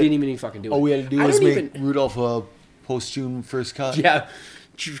 Didn't need it. Didn't even need to fucking do it. All we had to do I was don't make Rudolph a post-June first cut. Yeah,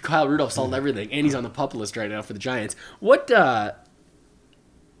 Kyle Rudolph sold everything, and he's on the pup list right now for the Giants. What?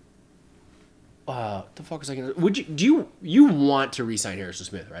 the fuck was I gonna? Do you want to re-sign Harrison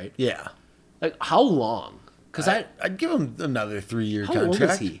Smith, right? Yeah. Like how long? Because I'd give him another 3-year How contract.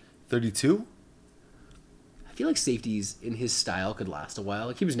 old is he? 32. I feel like safeties in his style could last a while.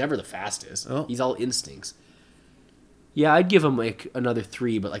 Like he was never the fastest. Oh. He's all instincts. Yeah, I'd give him like another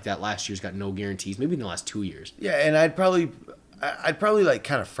 3, but like that last year's got no guarantees. Maybe in the last 2 years. Yeah, and I'd probably like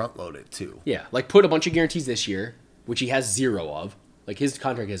kind of front load it too. Yeah, like put a bunch of guarantees this year, which he has 0 of. Like his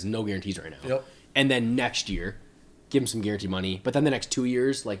contract has no guarantees right now. Yep. And then next year, give him some guarantee money. But then the next 2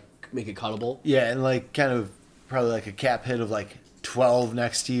 years, like make it cuttable. Yeah, and like kind of probably like a cap hit of like 12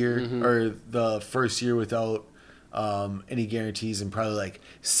 next year, or the first year without any guarantees, and probably like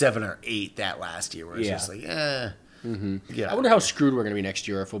 7 or 8 that last year, where it's just like, I wonder how screwed we're going to be next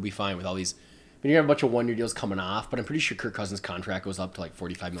year, or if we'll be fine with all these. I mean, you're going to have a bunch of 1-year deals coming off, but I'm pretty sure Kirk Cousins' contract goes up to like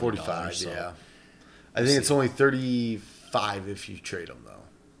 $45 million. 45, so yeah. I think it's only 35 if you trade him, though.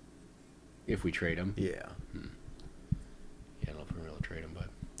 if we trade him. Yeah. Yeah, I don't know if we're going to trade him, but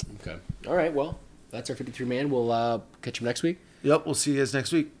okay. All right, well, that's our 53-man. We'll catch him next week. Yep, we'll see you guys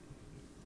next week.